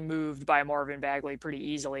was getting moved by Marvin Bagley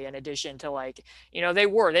pretty easily, in addition to, like, you know, they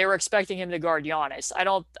were expecting him to guard Giannis. I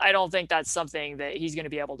don't think that's something that he's going to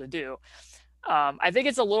be able to do. I think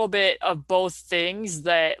it's a little bit of both things,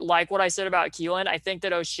 that, like what I said about Kelan, I think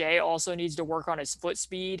that Oshae also needs to work on his foot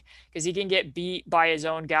speed, because he can get beat by his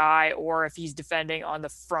own guy, or if he's defending on the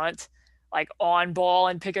front, like on ball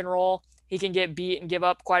and pick and roll, he can get beat and give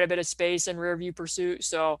up quite a bit of space in rear view pursuit.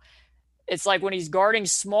 So it's like when he's guarding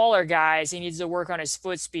smaller guys, he needs to work on his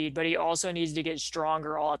foot speed, but he also needs to get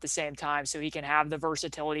stronger all at the same time, so he can have the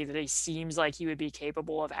versatility that he seems like he would be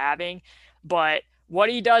capable of having. But what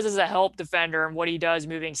he does as a help defender, and what he does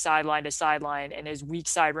moving sideline to sideline, and his weak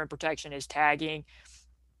side rim protection, is tagging,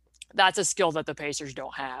 that's a skill that the Pacers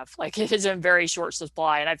don't have. Like, it is in very short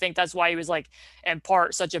supply. And I think that's why he was, like, in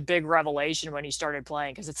part, such a big revelation when he started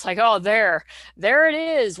playing, because it's like, oh, there it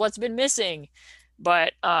is, what's been missing.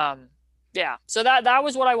 But so that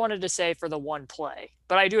was what I wanted to say for the one play.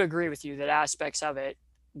 But I do agree with you that aspects of it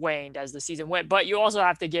waned as the season went. But you also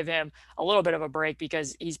have to give him a little bit of a break,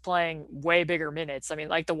 because he's playing way bigger minutes. I mean,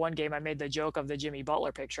 like the one game I made the joke of the Jimmy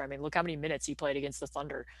Butler picture. I mean, look how many minutes he played against the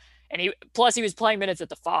Thunder. And he was playing minutes at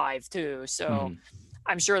the 5 too. So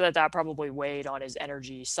I'm sure that probably weighed on his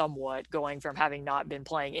energy somewhat, going from having not been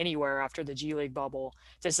playing anywhere after the G League bubble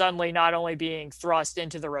to suddenly not only being thrust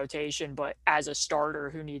into the rotation, but as a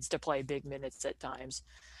starter who needs to play big minutes at times.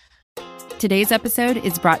 Today's episode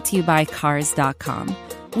is brought to you by Cars.com.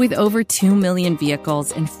 With over 2 million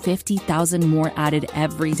vehicles and 50,000 more added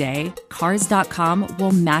every day, Cars.com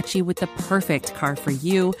will match you with the perfect car for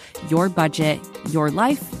you, your budget, your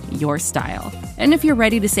life, your style. And if you're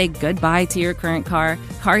ready to say goodbye to your current car,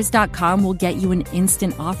 Cars.com will get you an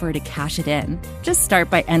instant offer to cash it in. Just start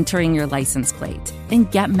by entering your license plate and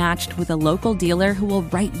get matched with a local dealer who will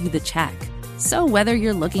write you the check. So whether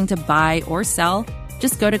you're looking to buy or sell,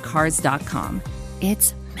 just go to Cars.com.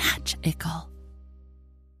 It's magical.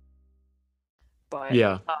 But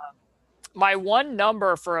my one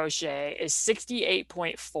number for Oshae is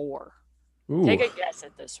 68.4. Take a guess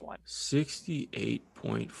at this one.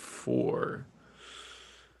 68.4.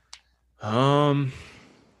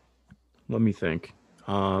 Let me think.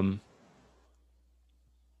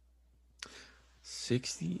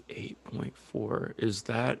 68.4. Is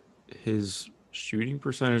that his shooting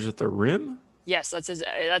percentage at the rim? Yes, that's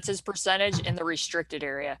his percentage in the restricted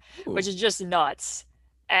area, Ooh. which is just nuts.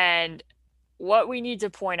 And what we need to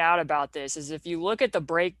point out about this is if you look at the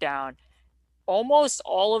breakdown, almost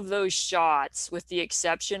all of those shots, with the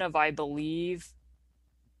exception of, I believe,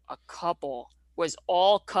 a couple, was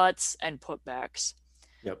all cuts and putbacks.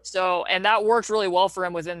 Yep. So, and that worked really well for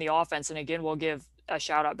him within the offense. And again, we'll give a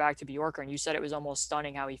shout out back to Bjorker. And you said it was almost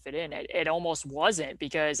stunning how he fit in. It almost wasn't,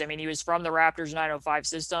 because, I mean, he was from the Raptors 905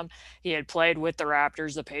 system. He had played with the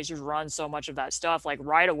Raptors. The Pacers run so much of that stuff. Like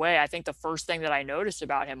right away, I think the first thing that I noticed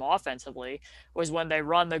about him offensively was when they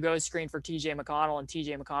run the ghost screen for TJ McConnell and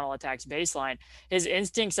TJ McConnell attacks baseline. His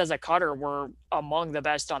instincts as a cutter were among the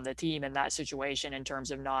best on the team in that situation, in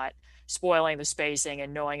terms of not spoiling the spacing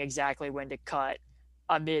and knowing exactly when to cut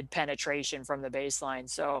a mid penetration from the baseline.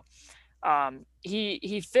 So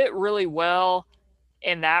he fit really well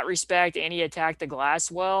in that respect, and he attacked the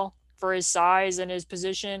glass well for his size and his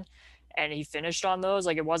position, and he finished on those.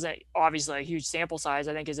 Like, it wasn't obviously a huge sample size.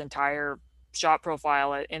 I think his entire shot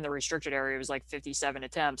profile in the restricted area was like 57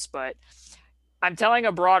 attempts, but I'm telling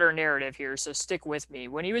a broader narrative here, so stick with me.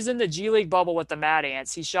 When he was in the G League bubble with the Mad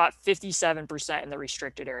Ants, he shot 57% in the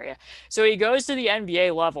restricted area. So he goes to the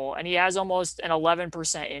NBA level and he has almost an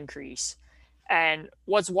 11% increase. And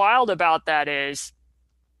what's wild about that is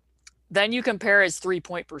then you compare his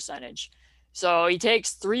 3-point percentage. So he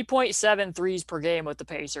takes 3.7 threes per game with the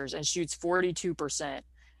Pacers and shoots 42%. And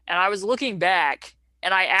I was looking back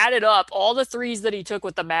and I added up all the threes that he took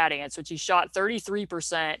with the Mad Ants, which he shot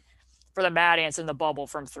 33% for the Mad Ants in the bubble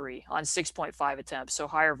from three on 6.5 attempts, so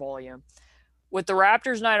higher volume. With the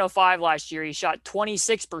Raptors 905 last year, he shot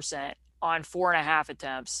 26% on 4.5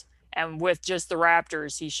 attempts. And with just the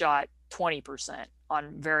Raptors, he shot 20%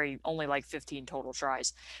 on only like 15 total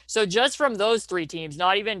tries. So just from those three teams,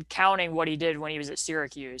 not even counting what he did when he was at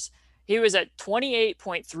Syracuse, he was at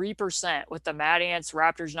 28.3% with the Mad Ants,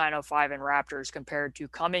 Raptors 905, and Raptors, compared to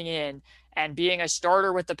coming in and being a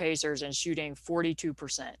starter with the Pacers and shooting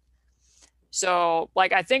 42%. So,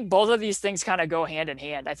 like, I think both of these things kind of go hand in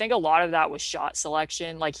hand. I think a lot of that was shot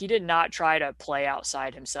selection. Like, he did not try to play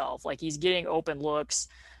outside himself. Like, he's getting open looks.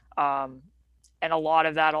 And a lot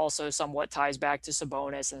of that also somewhat ties back to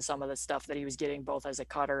Sabonis and some of the stuff that he was getting both as a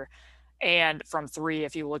cutter and from three,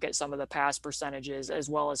 if you look at some of the pass percentages, as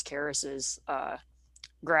well as Karas's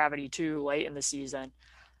gravity too late in the season.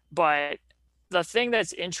 But the thing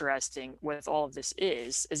that's interesting with all of this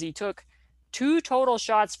is he took 2 total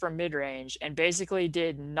shots from mid-range and basically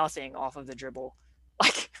did nothing off of the dribble.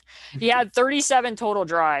 Like, he had 37 total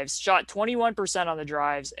drives, shot 21% on the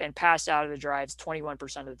drives, and passed out of the drives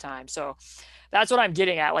 21% of the time. So that's what I'm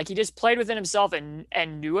getting at. Like, he just played within himself and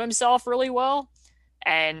knew himself really well.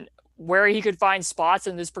 And where he could find spots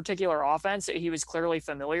in this particular offense that he was clearly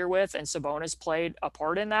familiar with, and Sabonis played a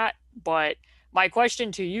part in that. But my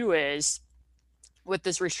question to you is, with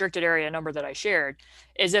this restricted area number that I shared,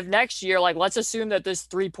 is if next year, like, let's assume that this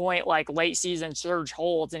 3-point, like, late season surge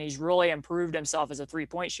holds and he's really improved himself as a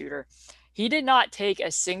 3-point shooter. He did not take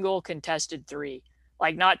a single contested three,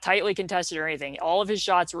 like, not tightly contested or anything. All of his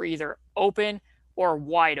shots were either open or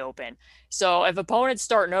wide open. So if opponents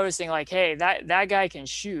start noticing, like, hey, that guy can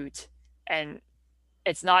shoot, and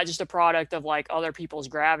it's not just a product of like other people's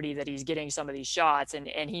gravity that he's getting some of these shots, and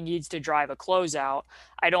he needs to drive a closeout,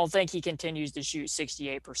 I don't think he continues to shoot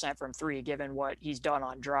 68% from three, given what he's done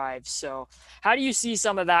on drives. So how do you see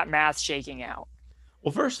some of that math shaking out?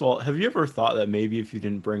 Well, first of all, have you ever thought that maybe if you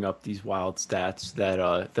didn't bring up these wild stats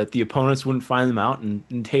that the opponents wouldn't find them out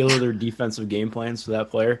and tailor their defensive game plans to that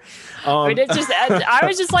player? I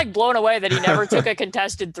was just like blown away that he never took a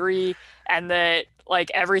contested three, and that like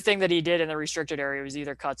everything that he did in the restricted area was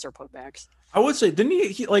either cuts or putbacks. I would say, didn't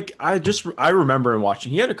he like, I remember him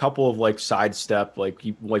watching, he had a couple of like sidestep, like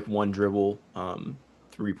one dribble,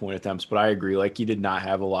 3-point attempts, but I agree, like, he did not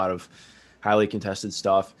have a lot of highly contested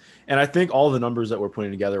stuff. And I think all the numbers that we're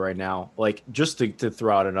putting together right now, like, just to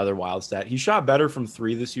throw out another wild stat, he shot better from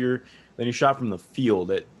three this year than he shot from the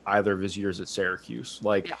field at either of his years at Syracuse.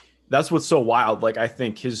 Like, yeah. That's what's so wild. Like, I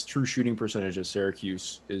think his true shooting percentage at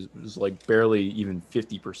Syracuse is like barely even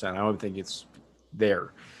 50%. I don't think it's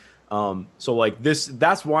there. So like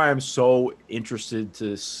that's why I'm so interested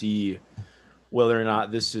to see whether or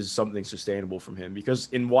not this is something sustainable from him, because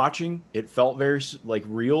in watching, it felt very like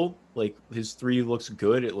real. Like, his three looks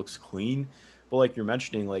good. It looks clean. But like you're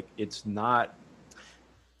mentioning, like, it's not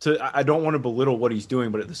I don't want to belittle what he's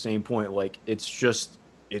doing, but at the same point, like, it's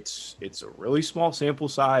a really small sample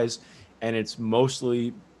size, and it's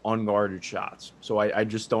mostly unguarded shots. So I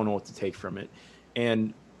just don't know what to take from it.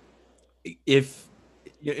 And if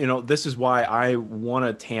this is why I want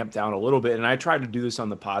to tamp down a little bit. And I tried to do this on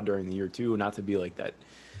the pod during the year too, not to be like that,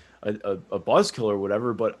 a buzzkill or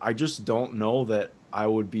whatever, but I just don't know that I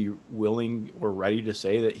would be willing or ready to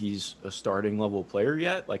say that he's a starting level player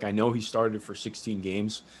yet. Like, I know he started for 16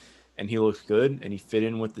 games and he looked good and he fit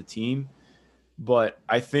in with the team. But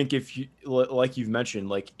I think if you, like you've mentioned,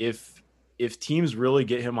 like if teams really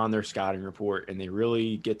get him on their scouting report and they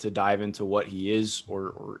really get to dive into what he is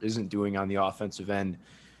or isn't doing on the offensive end,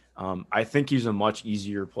 I think he's a much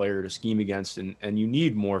easier player to scheme against, and you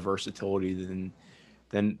need more versatility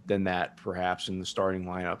than that perhaps in the starting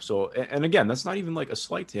lineup. So, and again, that's not even like a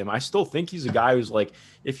slight to him. I still think he's a guy who's like,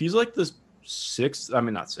 if he's like the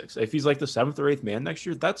if he's like the 7th or 8th man next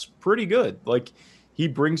year, that's pretty good. Like, he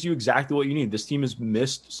brings you exactly what you need. This team has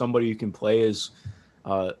missed somebody who can play as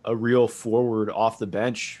a real forward off the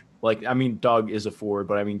bench. Like, I mean, Doug is a forward,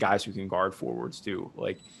 but I mean, guys who can guard forwards too.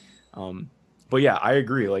 Like, but yeah, I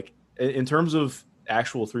agree. Like, in terms of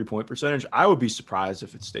actual 3-point percentage, I would be surprised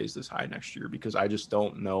if it stays this high next year, because I just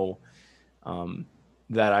don't know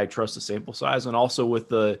that I trust the sample size. And also with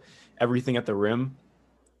the everything at the rim,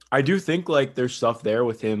 I do think like there's stuff there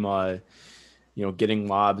with him, getting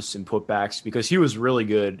lobs and putbacks, because he was really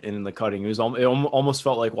good in the cutting. It almost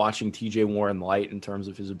felt like watching TJ Warren light in terms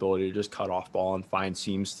of his ability to just cut off ball and find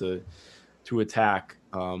seams to attack.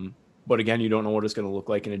 But again, you don't know what it's going to look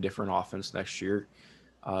like in a different offense next year.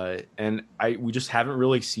 And we just haven't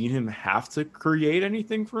really seen him have to create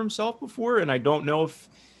anything for himself before. And I don't know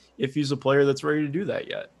if he's a player that's ready to do that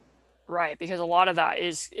yet. Right. Because a lot of that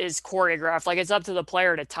is choreographed. Like, it's up to the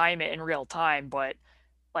player to time it in real time, but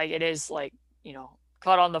like, it is like,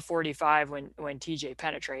 cut on the 45 when TJ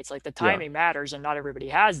penetrates. Like, the timing matters, and not everybody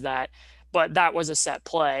has that, but that was a set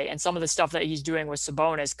play. And some of the stuff that he's doing with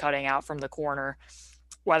Sabonis cutting out from the corner,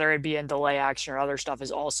 whether it be in delay action or other stuff,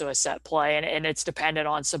 is also a set play. And it's dependent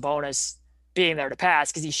on Sabonis being there to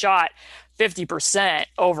pass, because he shot 50%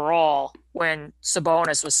 overall when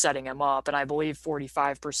Sabonis was setting him up, and I believe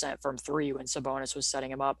 45% from 3 when Sabonis was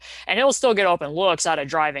setting him up. And he'll still get open looks out of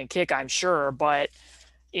drive and kick, I'm sure, but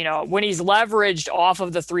when he's leveraged off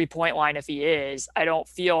of the 3-point line, if he is, I don't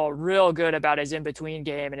feel real good about his in-between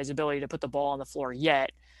game and his ability to put the ball on the floor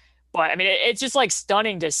yet. But I mean, it's just like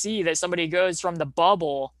stunning to see that somebody goes from the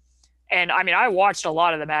bubble. And I mean, I watched a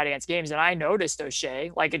lot of the Mad Ants games, and I noticed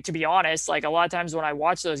Oshae. Like, to be honest, like, a lot of times when I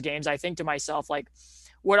watch those games, I think to myself, like,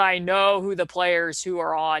 would I know who the players who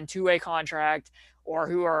are on two-way contract or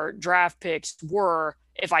who are draft picks were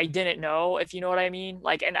if I didn't know, if you know what I mean?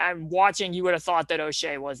 Like, and I'm watching, you would have thought that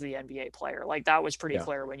Oshae was the NBA player. Like, that was pretty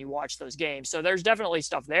clear when you watch those games. So there's definitely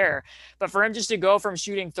stuff there. But for him just to go from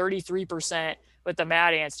shooting 33% with the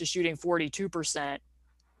Mad Ants to shooting 42%,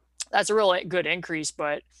 that's a really good increase.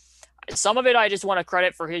 But some of it I just want to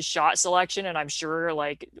credit for his shot selection. And I'm sure,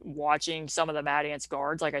 like, watching some of the Mad Ants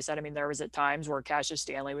guards, like I said, I mean, there was at times where Cassius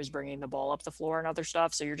Stanley was bringing the ball up the floor and other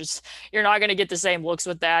stuff. So you're not going to get the same looks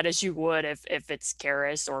with that as you would if it's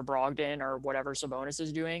Karras or Brogdon or whatever Sabonis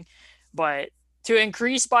is doing. But to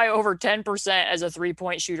increase by over 10% as a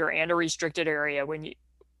 3-point shooter and a restricted area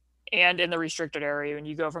and in the restricted area, when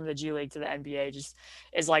you go from the G League to the NBA, just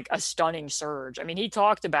is like a stunning surge. I mean, he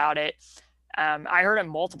talked about it. I heard him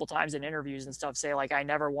multiple times in interviews and stuff say, like, I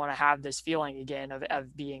never want to have this feeling again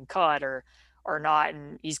of being cut or not.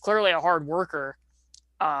 And he's clearly a hard worker.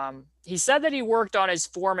 He said that he worked on his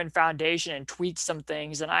form and foundation and tweaked some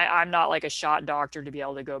things. And I'm not like a shot doctor to be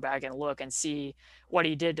able to go back and look and see what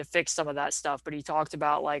he did to fix some of that stuff. But he talked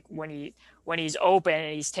about, like, when he's open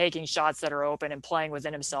and he's taking shots that are open and playing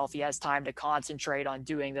within himself, he has time to concentrate on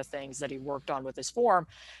doing the things that he worked on with his form,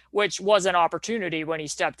 which was an opportunity when he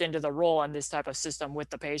stepped into the role in this type of system with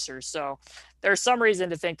the Pacers. So there's some reason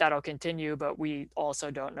to think that'll continue, but we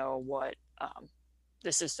also don't know what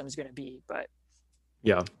the system is going to be. But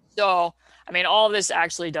yeah. So, I mean, all of this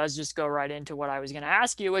actually does just go right into what I was going to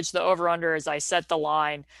ask you, which the over-under is I set the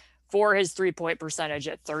line for his 3-point percentage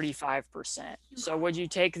at 35%. So would you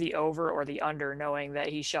take the over or the under, knowing that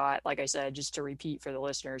he shot, like I said, just to repeat for the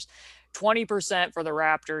listeners, 20% for the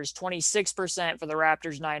Raptors, 26% for the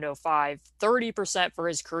Raptors 905, 30% for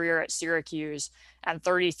his career at Syracuse, and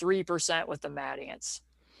 33% with the Mad Ants?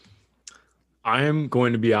 I am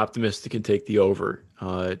going to be optimistic and take the over,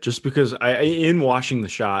 just because in watching the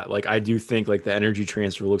shot, like, I do think like the energy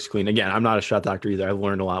transfer looks clean. Again, I'm not a shot doctor either. I've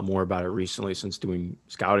learned a lot more about it recently since doing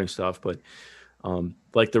scouting stuff, but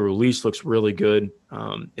like the release looks really good.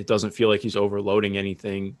 It doesn't feel like he's overloading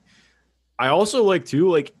anything. I also like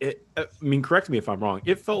too, like, I mean, correct me if I'm wrong,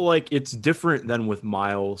 it felt like it's different than with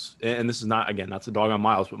Miles. And this is not to dog on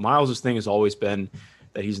Miles, but Miles's thing has always been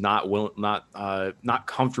that he's not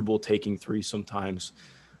comfortable taking threes sometimes.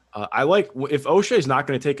 I like if Oshae's not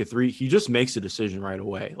going to take a three, he just makes a decision right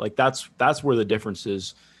away. Like that's where the difference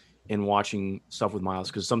is in watching stuff with Miles,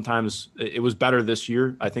 because sometimes it was better this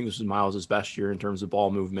year. I think this is Miles' best year in terms of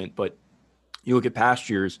ball movement, but you look at past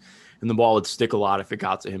years and the ball would stick a lot if it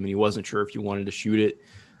got to him and he wasn't sure if he wanted to shoot it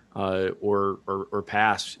or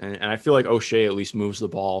pass. And I feel like Oshae at least moves the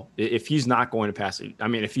ball. If he's not going to pass it, I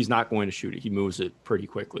mean, if he's not going to shoot it, he moves it pretty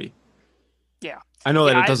quickly. Yeah. I know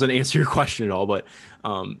that it doesn't answer your question at all, but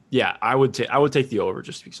yeah, I would take the over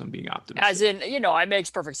just because I'm being optimistic. As in, it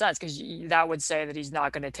makes perfect sense because that would say that he's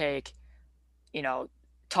not going to take,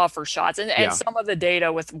 tougher shots. And some of the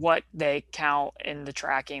data with what they count in the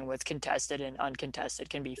tracking with contested and uncontested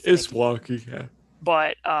can be finicky. It's wonky, yeah.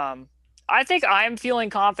 But I think I'm feeling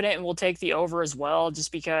confident and we'll take the over as well,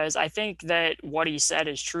 just because I think that what he said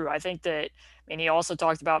is true. I think that, and he also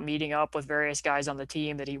talked about meeting up with various guys on the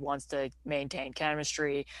team that he wants to maintain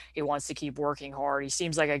chemistry. He wants to keep working hard. He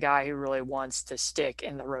seems like a guy who really wants to stick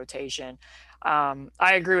in the rotation. I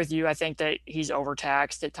agree with you. I think that he's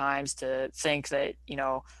overtaxed at times to think that,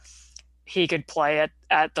 he could play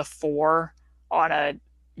at the 4 on a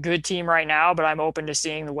good team right now, but I'm open to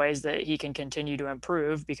seeing the ways that he can continue to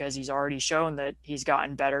improve because he's already shown that he's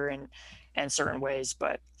gotten better in certain ways.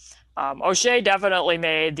 But Oshae definitely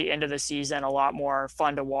made the end of the season a lot more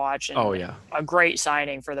fun to watch. And a great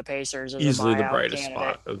signing for the Pacers. As easily the brightest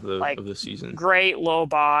candidate. Spot of the season. Great low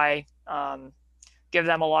buy. Give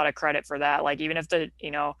them a lot of credit for that. Like even if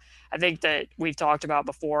I think that we've talked about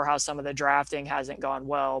before how some of the drafting hasn't gone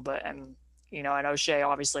well, but and Oshae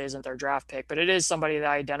obviously isn't their draft pick, but it is somebody that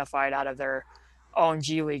I identified out of their own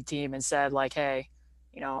G League team and said like, hey,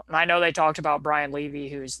 and I know they talked about Brian Levy,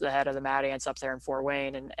 who's the head of the Mad Ants up there in Fort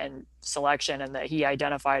Wayne and selection, and that he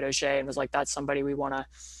identified Oshae and was like, that's somebody we want to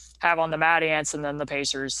have on the Mad Ants. And then the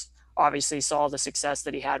Pacers obviously saw the success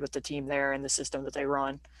that he had with the team there and the system that they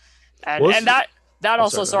run. And that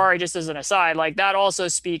also, sorry, just as an aside, like that also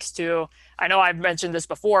speaks to, I know I've mentioned this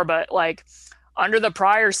before, but like under the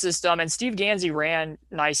prior system, and Steve Gansey ran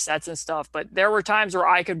nice sets and stuff, but there were times where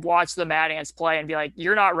I could watch the Mad Ants play and be like,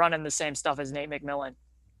 you're not running the same stuff as Nate McMillan.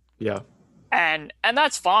 Yeah. And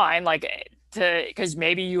that's fine. Like because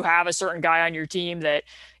maybe you have a certain guy on your team that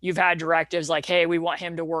you've had directives like, hey, we want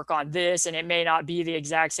him to work on this. And it may not be the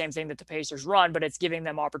exact same thing that the Pacers run, but it's giving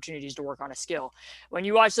them opportunities to work on a skill. When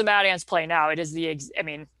you watch the Mad Ants play now, it is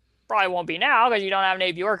probably won't be now because you don't have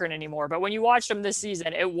Nate Bjorkgren anymore. But when you watched them this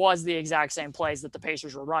season, it was the exact same plays that the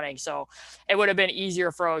Pacers were running. So it would have been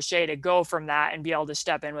easier for Oshae to go from that and be able to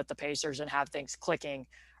step in with the Pacers and have things clicking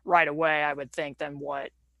right away, I would think, than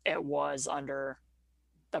what it was under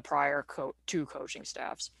the prior two coaching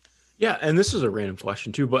staffs. Yeah, and this is a random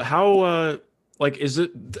question too, but how is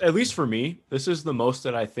it, at least for me, this is the most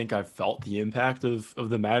that I think I've felt the impact of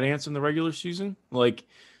the Mad Ants in the regular season. Like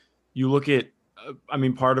you look at,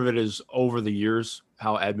 part of it is over the years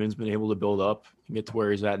how Edmond's been able to build up and get to where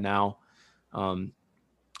he's at now.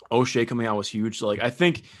 Oshae coming out was huge. So I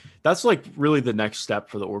think that's really the next step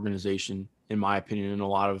for the organization, in my opinion, in a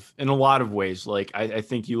lot of ways. I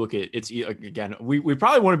think you look at it's, again, we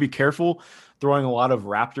probably want to be careful throwing a lot of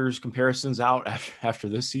Raptors comparisons out after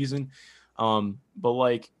this season.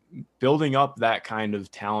 But building up that kind of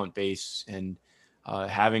talent base and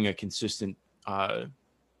having a consistent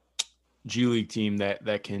G League team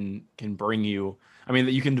that can bring you,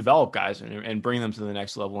 that you can develop guys and bring them to the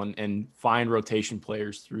next level and find rotation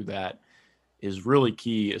players through that is really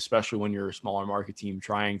key, especially when you're a smaller market team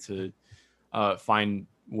trying to find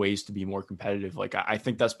ways to be more competitive. I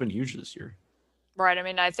think that's been huge this year. Right.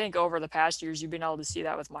 I think over the past years, you've been able to see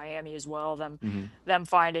that with Miami as well. Them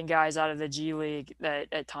finding guys out of the G League that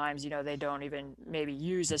at times, they don't even maybe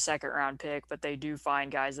use a second round pick, but they do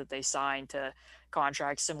find guys that they sign to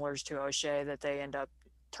contracts similar to Oshae that they end up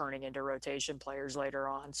turning into rotation players later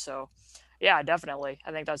on. So yeah, definitely.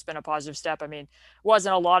 I think that's been a positive step.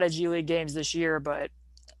 Wasn't a lot of G League games this year, but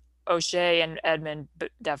Oshae and Edmond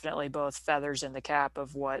definitely both feathers in the cap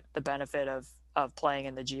of what the benefit of playing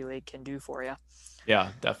in the G League can do for you.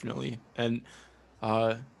 Yeah, definitely. And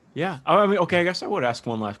okay, I guess I would ask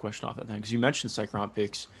one last question off that thing, because you mentioned second round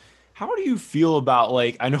picks. How do you feel about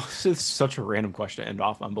I know this is such a random question to end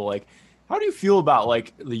off on, but how do you feel about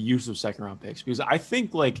the use of second round picks? Because I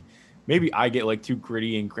think maybe I get too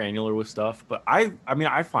gritty and granular with stuff, but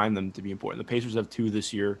I find them to be important. The Pacers have 2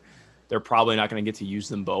 this year. They're probably not going to get to use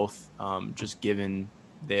them both, just given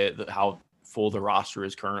the how full the roster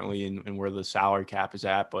is currently and where the salary cap is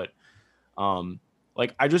at. But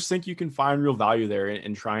I just think you can find real value there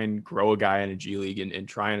and try and grow a guy in a G League and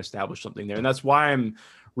try and establish something there. And that's why I'm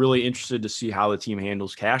really interested to see how the team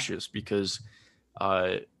handles Cassius, because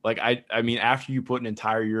Like, I mean, after you put an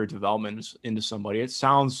entire year of development into somebody, it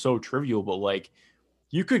sounds so trivial, but like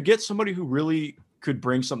you could get somebody who really could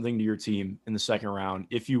bring something to your team in the second round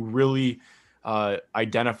if you really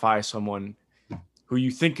identify someone who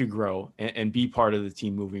you think could grow and be part of the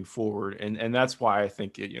team moving forward. And that's why I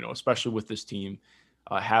think, especially with this team,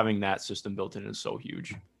 having that system built in is so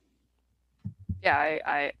huge.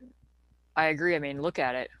 Yeah, I agree. I mean, look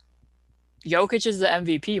at it. Jokic is the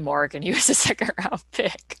MVP, Mark, and he was a second round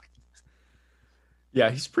pick. Yeah,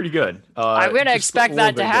 he's pretty good. I'm going to expect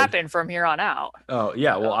that to happen from here on out. Oh,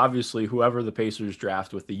 yeah. Well, obviously, whoever the Pacers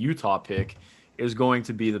draft with the Utah pick is going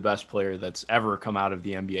to be the best player that's ever come out of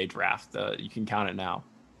the NBA draft. You can count it now.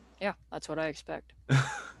 Yeah, that's what I expect.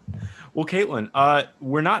 Well, Caitlin,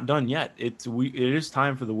 we're not done yet. It is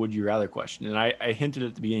time for the Would You Rather question. And I hinted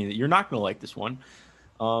at the beginning that you're not going to like this one.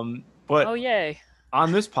 But oh, yay.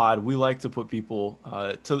 On this pod, we like to put people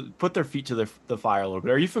to put their feet to the fire a little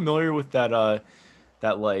bit. Are you familiar with that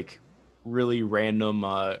like really random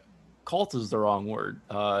cult is the wrong word,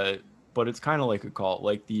 but it's kind of like a cult,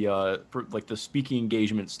 like the speaking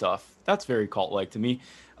engagement stuff. That's very cult-like to me.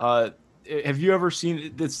 Have you ever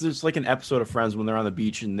seen there's like an episode of Friends when they're on the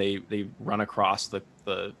beach and they run across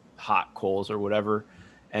the hot coals or whatever,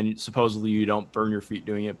 and supposedly you don't burn your feet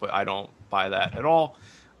doing it, but I don't buy that at all.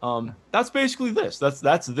 That's basically this.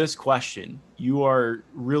 That's this question. You are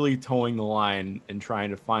really towing the line and trying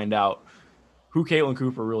to find out who Caitlin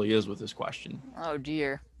Cooper really is with this question. Oh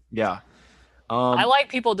dear. Yeah. I like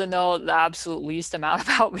people to know the absolute least amount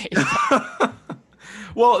about me.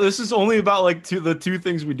 Well, this is only about like the two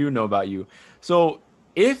things we do know about you. So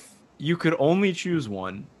if you could only choose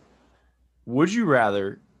one, would you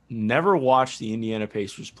rather never watch the Indiana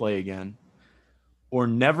Pacers play again or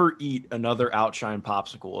never eat another Outshine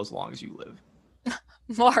popsicle as long as you live?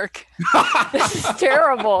 Mark, this is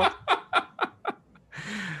terrible.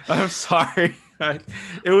 I'm sorry.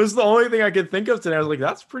 It was the only thing I could think of today. I was like,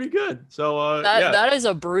 that's pretty good. So that is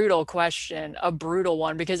a brutal question, a brutal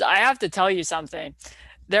one, because I have to tell you something.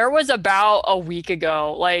 There was about a week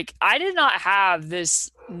ago, like I did not have this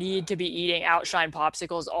need to be eating Outshine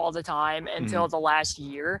popsicles all the time until the last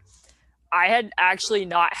year. I had actually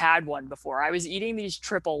not had one before. I was eating these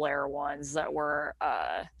triple layer ones that were,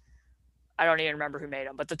 I don't even remember who made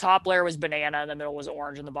them, but the top layer was banana and the middle was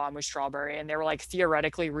orange and the bottom was strawberry. And they were like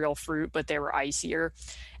theoretically real fruit, but they were icier.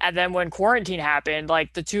 And then when quarantine happened,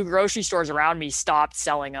 like the two grocery stores around me stopped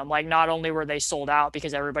selling them. Like not only were they sold out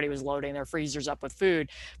because everybody was loading their freezers up with food,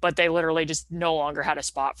 but they literally just no longer had a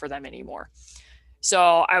spot for them anymore.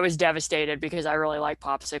 So I was devastated because I really like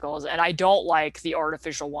popsicles and I don't like the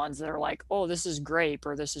artificial ones that are like, oh, this is grape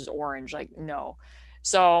or this is orange. Like, no.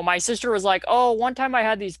 So my sister was like, oh, one time I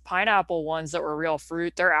had these pineapple ones that were real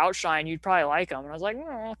fruit. They're Outshine. You'd probably like them. And I was like,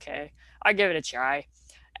 okay, I'll give it a try.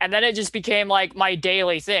 And then it just became like my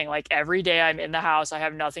daily thing. Like every day I'm in the house, I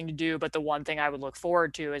have nothing to do. But the one thing I would look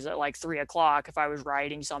forward to is at like 3:00, if I was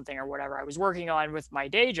writing something or whatever I was working on with my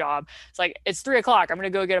day job, it's like, it's 3:00. I'm going to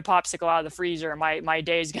go get a popsicle out of the freezer. And my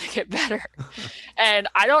day is going to get better. And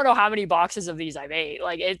I don't know how many boxes of these I've ate.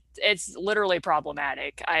 Like it's literally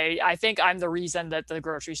problematic. I think I'm the reason that the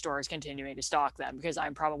grocery store is continuing to stock them because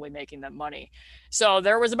I'm probably making them money. So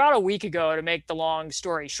there was about a week ago, to make the long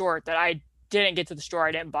story short, that I didn't get to the store.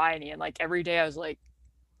 I didn't buy any. And like every day I was like,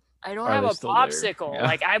 I don't have a popsicle. Yeah.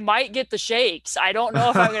 Like I might get the shakes. I don't know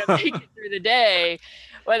if I'm going to make it through the day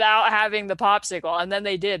without having the popsicle. And then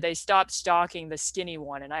they stopped stocking the skinny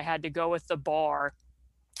one. And I had to go with the bar.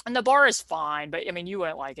 And the bar is fine, but I mean, you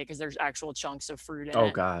wouldn't like it because there's actual chunks of fruit in it. Oh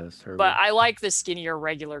God, that's terrible. But I like the skinnier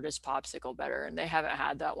regular just popsicle better, and they haven't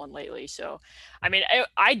had that one lately. So, I mean,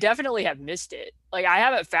 I definitely have missed it. Like I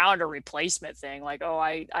haven't found a replacement thing. Like, oh,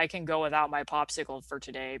 I can go without my popsicle for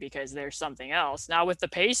today because there's something else. Now with the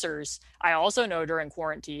Pacers, I also know during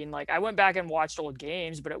quarantine, like I went back and watched old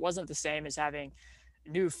games, but it wasn't the same as having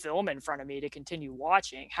new film in front of me to continue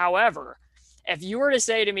watching. However, if you were to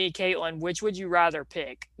say to me, Caitlin, which would you rather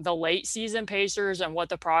pick? The late season Pacers and what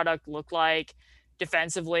the product looked like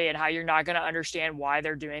defensively and how you're not going to understand why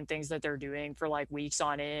they're doing things that they're doing for like weeks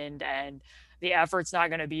on end and the effort's not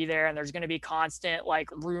going to be there and there's going to be constant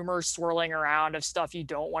like rumors swirling around of stuff you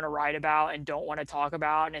don't want to write about and don't want to talk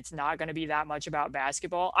about and it's not going to be that much about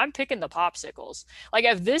basketball, I'm picking the popsicles. Like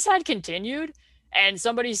if this had continued and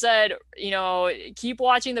somebody said, you know, keep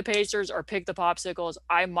watching the Pacers or pick the popsicles,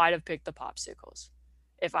 I might have picked the popsicles,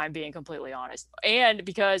 if I'm being completely honest. And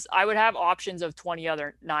because I would have options of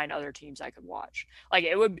 9 other teams I could watch. Like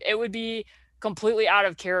it would be completely out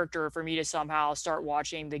of character for me to somehow start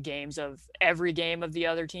watching the games of every game of the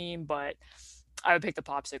other team, but I would pick the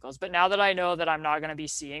popsicles. But now that I know that I'm not going to be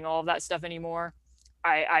seeing all of that stuff anymore,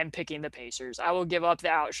 I'm picking the Pacers. I will give up the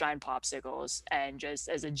outshine popsicles, and just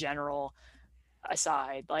as a general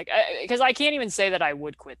aside, like, because I can't even say that I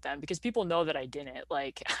would quit them because people know that I didn't.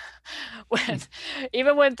 Like,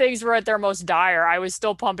 even when things were at their most dire, I was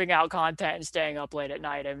still pumping out content and staying up late at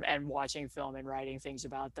night and watching film and writing things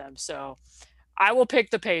about them. So I will pick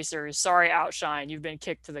the Pacers. Sorry, outshine. You've been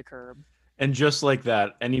kicked to the curb. And just like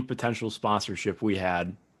that, any potential sponsorship we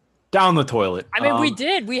had down the toilet. I mean, we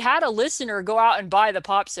did. We had a listener go out and buy the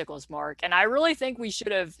popsicles, Mark, and I really think we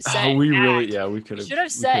should have sent. We could have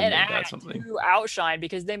sent an ad to Outshine,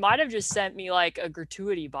 because they might have just sent me like a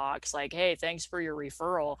gratuity box, like, "Hey, thanks for your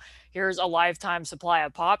referral. Here's a lifetime supply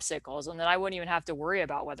of popsicles," and then I wouldn't even have to worry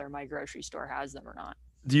about whether my grocery store has them or not.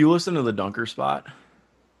 Do you listen to the Dunker Spot?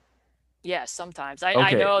 Yes, sometimes. I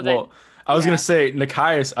know that. Well, I was gonna say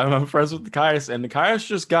Nikias. I'm friends with Nikias, and Nikias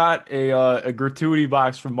just got a gratuity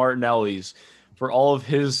box from Martinelli's for all of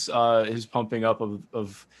his pumping up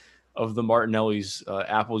of the Martinelli's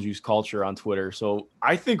apple juice culture on Twitter. So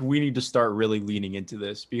I think we need to start really leaning into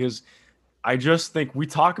this, because I just think we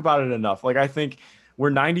talk about it enough. Like, I think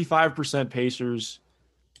we're 95% Pacers,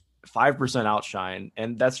 5% outshine,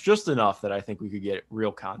 and that's just enough that I think we could get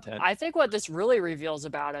real content. I think what this really reveals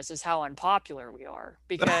about us is how unpopular we are,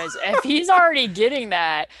 because if he's already getting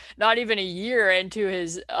that not even a year into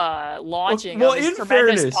his launching of his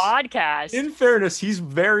tremendous podcast. In fairness, he's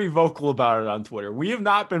very vocal about it on Twitter. We have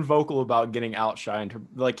not been vocal about getting outshined.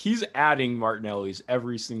 Like, he's adding Martinelli's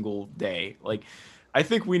every single day. Like, I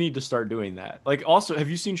think we need to start doing that. Like, also, have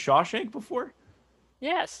you seen Shawshank before?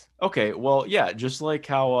 Yes. Okay, well, yeah, just like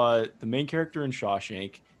how the main character in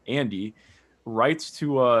Shawshank, Andy, writes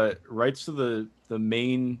to the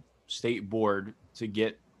main state board to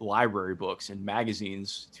get library books and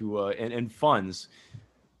magazines to and funds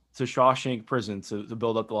to Shawshank Prison to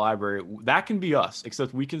build up the library. That can be us,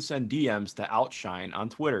 except we can send DMs to Outshine on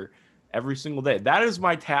Twitter every single day. That is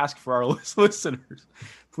my task for our listeners.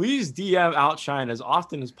 Please DM Outshine as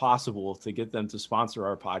often as possible to get them to sponsor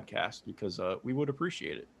our podcast, because we would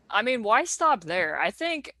appreciate it. I mean, why stop there? I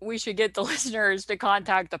think we should get the listeners to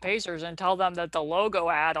contact the Pacers and tell them that the logo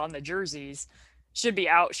ad on the jerseys should be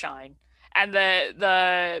Outshine. And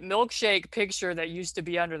the milkshake picture that used to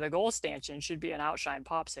be under the goal stanchion should be an Outshine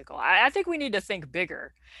popsicle. I think we need to think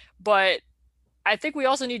bigger. But I think we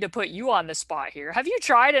also need to put you on the spot here. Have you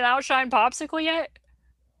tried an Outshine popsicle yet?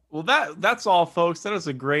 Well, that's all, folks. That is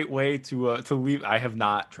a great way to leave. I have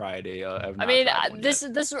not tried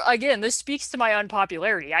this again, this speaks to my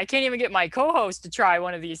unpopularity. I can't even get my co-host to try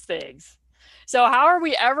one of these things. So how are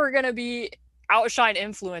we ever going to be Outshine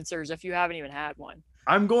influencers if you haven't even had one?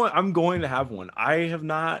 I'm going to have one. I have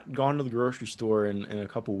not gone to the grocery store in a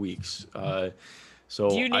couple weeks. So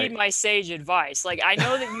do you need my sage advice? Like, I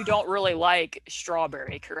know that you don't really like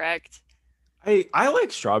strawberry, correct? I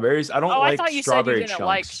like strawberries. I don't like I thought you strawberry said you didn't chunks.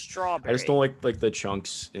 like strawberry. I just don't like the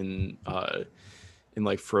chunks in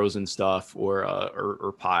like frozen stuff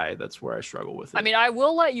or pie. That's where I struggle with it. I mean, I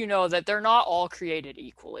will let you know that they're not all created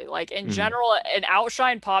equally. Like, in general, an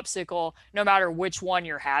Outshine popsicle, no matter which one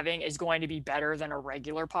you're having, is going to be better than a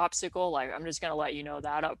regular popsicle. Like, I'm just going to let you know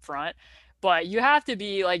that up front. But you have to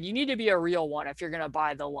be like, you need to be a real one if you're going to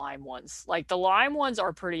buy the lime ones. Like, the lime ones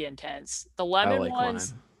are pretty intense. The lemon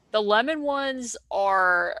ones. Lime. The lemon ones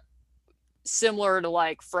are similar to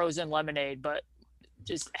like frozen lemonade, but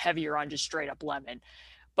just heavier on just straight up lemon.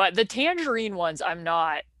 But the tangerine ones, I'm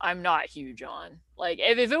not huge on. Like,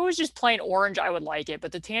 if it was just plain orange, I would like it,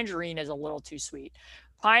 but the tangerine is a little too sweet.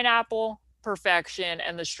 Pineapple, perfection,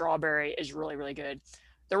 and the strawberry is really, really good.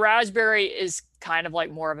 The raspberry is kind of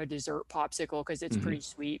like more of a dessert popsicle because it's pretty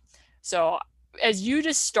sweet. So as you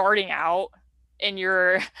just starting out in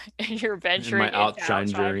your venturing in my outshine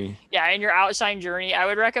journey. Yeah, in your outshine journey, I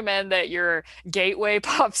would recommend that your gateway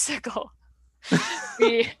popsicle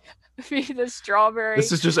be the strawberry. This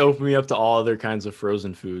has just opened me up to all other kinds of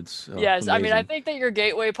frozen foods. Yes, amazing. I mean, I think that your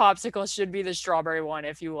gateway popsicle should be the strawberry one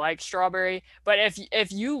if you like strawberry. But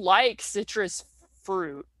if you like citrus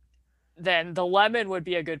fruit, then the lemon would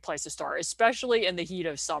be a good place to start, especially in the heat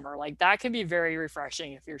of summer. Like, that can be very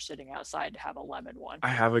refreshing if you're sitting outside to have a lemon one. I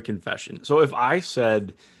have a confession. So if I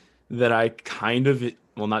said that I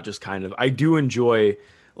not just kind of, I do enjoy,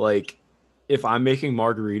 like, if I'm making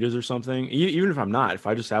margaritas or something, even if I'm not, if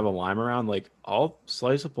I just have a lime around, like, I'll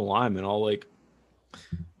slice up a lime and I'll, like,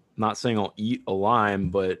 I'm not saying I'll eat a lime,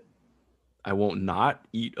 but I won't not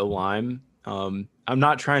eat a lime. I'm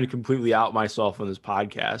not trying to completely out myself on this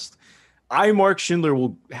podcast. Mark Schindler,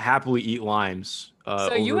 will happily eat limes.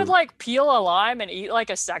 So you would like peel a lime and eat like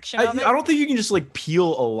a section of it? I don't think you can just like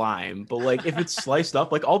peel a lime, but like if it's sliced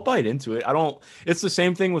up, like I'll bite into it. It's the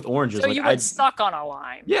same thing with oranges. So like you would suck on a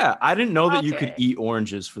lime. Yeah, I didn't know that you could Okay. eat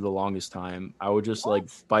oranges for the longest time. I would just like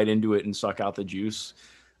bite into it and suck out the juice.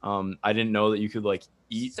 I didn't know that you could like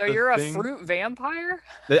eat. So you're a fruit vampire?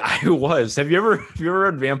 I was. Have you ever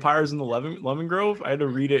read Vampires in the Lemon Grove? I had to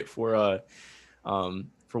read it for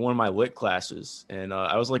one of my lit classes, and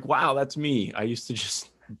I was like, wow, that's me. I used to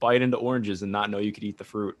just bite into oranges and not know you could eat the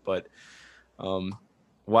fruit. But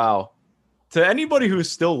wow, to anybody who's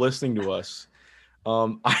still listening to us,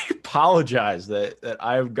 I apologize that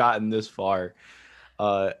I've gotten this far.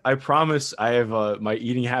 I promise I have my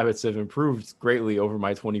eating habits have improved greatly over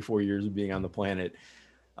my 24 years of being on the planet.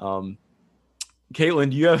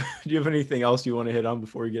 Caitlin, do you have anything else you want to hit on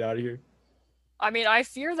before we get out of here? I mean, I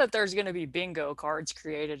fear that there's going to be bingo cards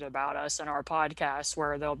created about us in our podcast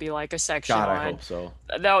where there'll be like a section God, on. I hope so.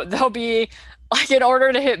 There'll be like, in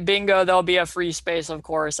order to hit bingo, there'll be a free space, of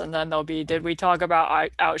course, and then there'll be, did we talk about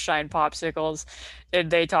outshine popsicles? Did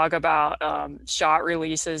they talk about shot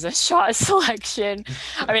releases and shot selection?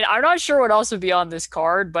 I mean, I'm not sure what else would be on this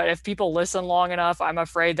card, but if people listen long enough, I'm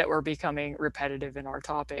afraid that we're becoming repetitive in our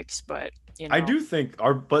topics. But I do think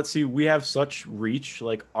but see, we have such reach.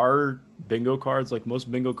 Like our bingo cards, like most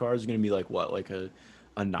bingo cards are going to be like what, like a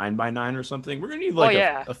 9x9 or something. We're going to need like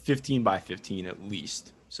a 15x15 at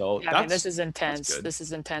least. So yeah, I mean, this is intense. This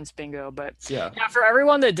is intense bingo. But yeah, for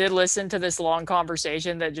everyone that did listen to this long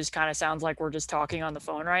conversation that just kind of sounds like we're just talking on the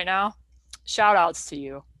phone right now, shout outs to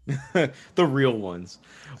you. The real ones.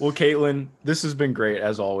 Well, Caitlin, this has been great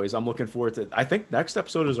as always. I'm looking forward to, I think next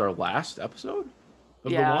episode is our last episode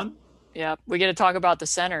of the one. Yeah, we get to talk about the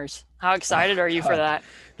centers. How excited are you for that?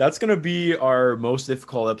 That's going to be our most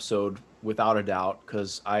difficult episode without a doubt,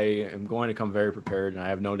 because I am going to come very prepared, and I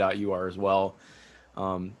have no doubt you are as well.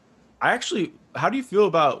 How do you feel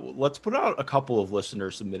about, let's put out a couple of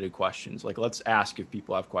listener submitted questions. Like, let's ask if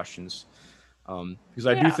people have questions. Because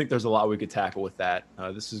I do think there's a lot we could tackle with that.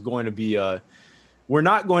 This is going to be, we're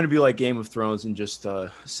not going to be like Game of Thrones and just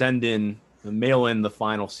mail in the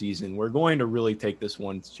final season. We're going to really take this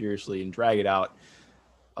one seriously and drag it out.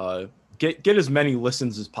 Get as many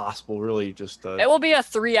listens as possible. Really, just it will be a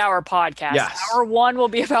 3-hour podcast. Yes. Hour 1 will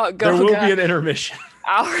be about Goga. There will be an intermission.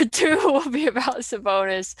 Hour 2 will be about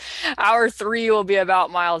Sabonis. Hour 3 will be about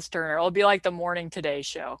Miles Turner. It'll be like the Morning Today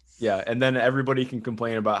show. Yeah, and then everybody can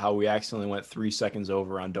complain about how we accidentally went 3 seconds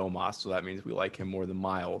over on Domas, so that means we like him more than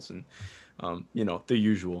Miles, and the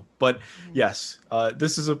usual. But yes,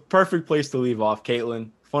 this is a perfect place to leave off. Caitlin,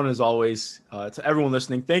 fun as always. To everyone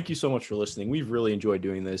listening, thank you so much for listening. We've really enjoyed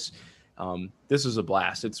doing this. This is a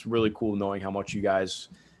blast. It's really cool knowing how much you guys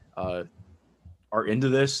are into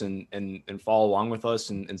this and follow along with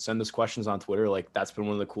us and send us questions on Twitter. Like, that's been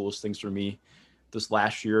one of the coolest things for me this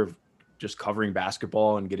last year of just covering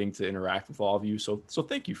basketball and getting to interact with all of you. So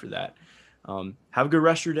thank you for that. Have a good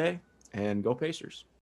rest of your day, and go Pacers.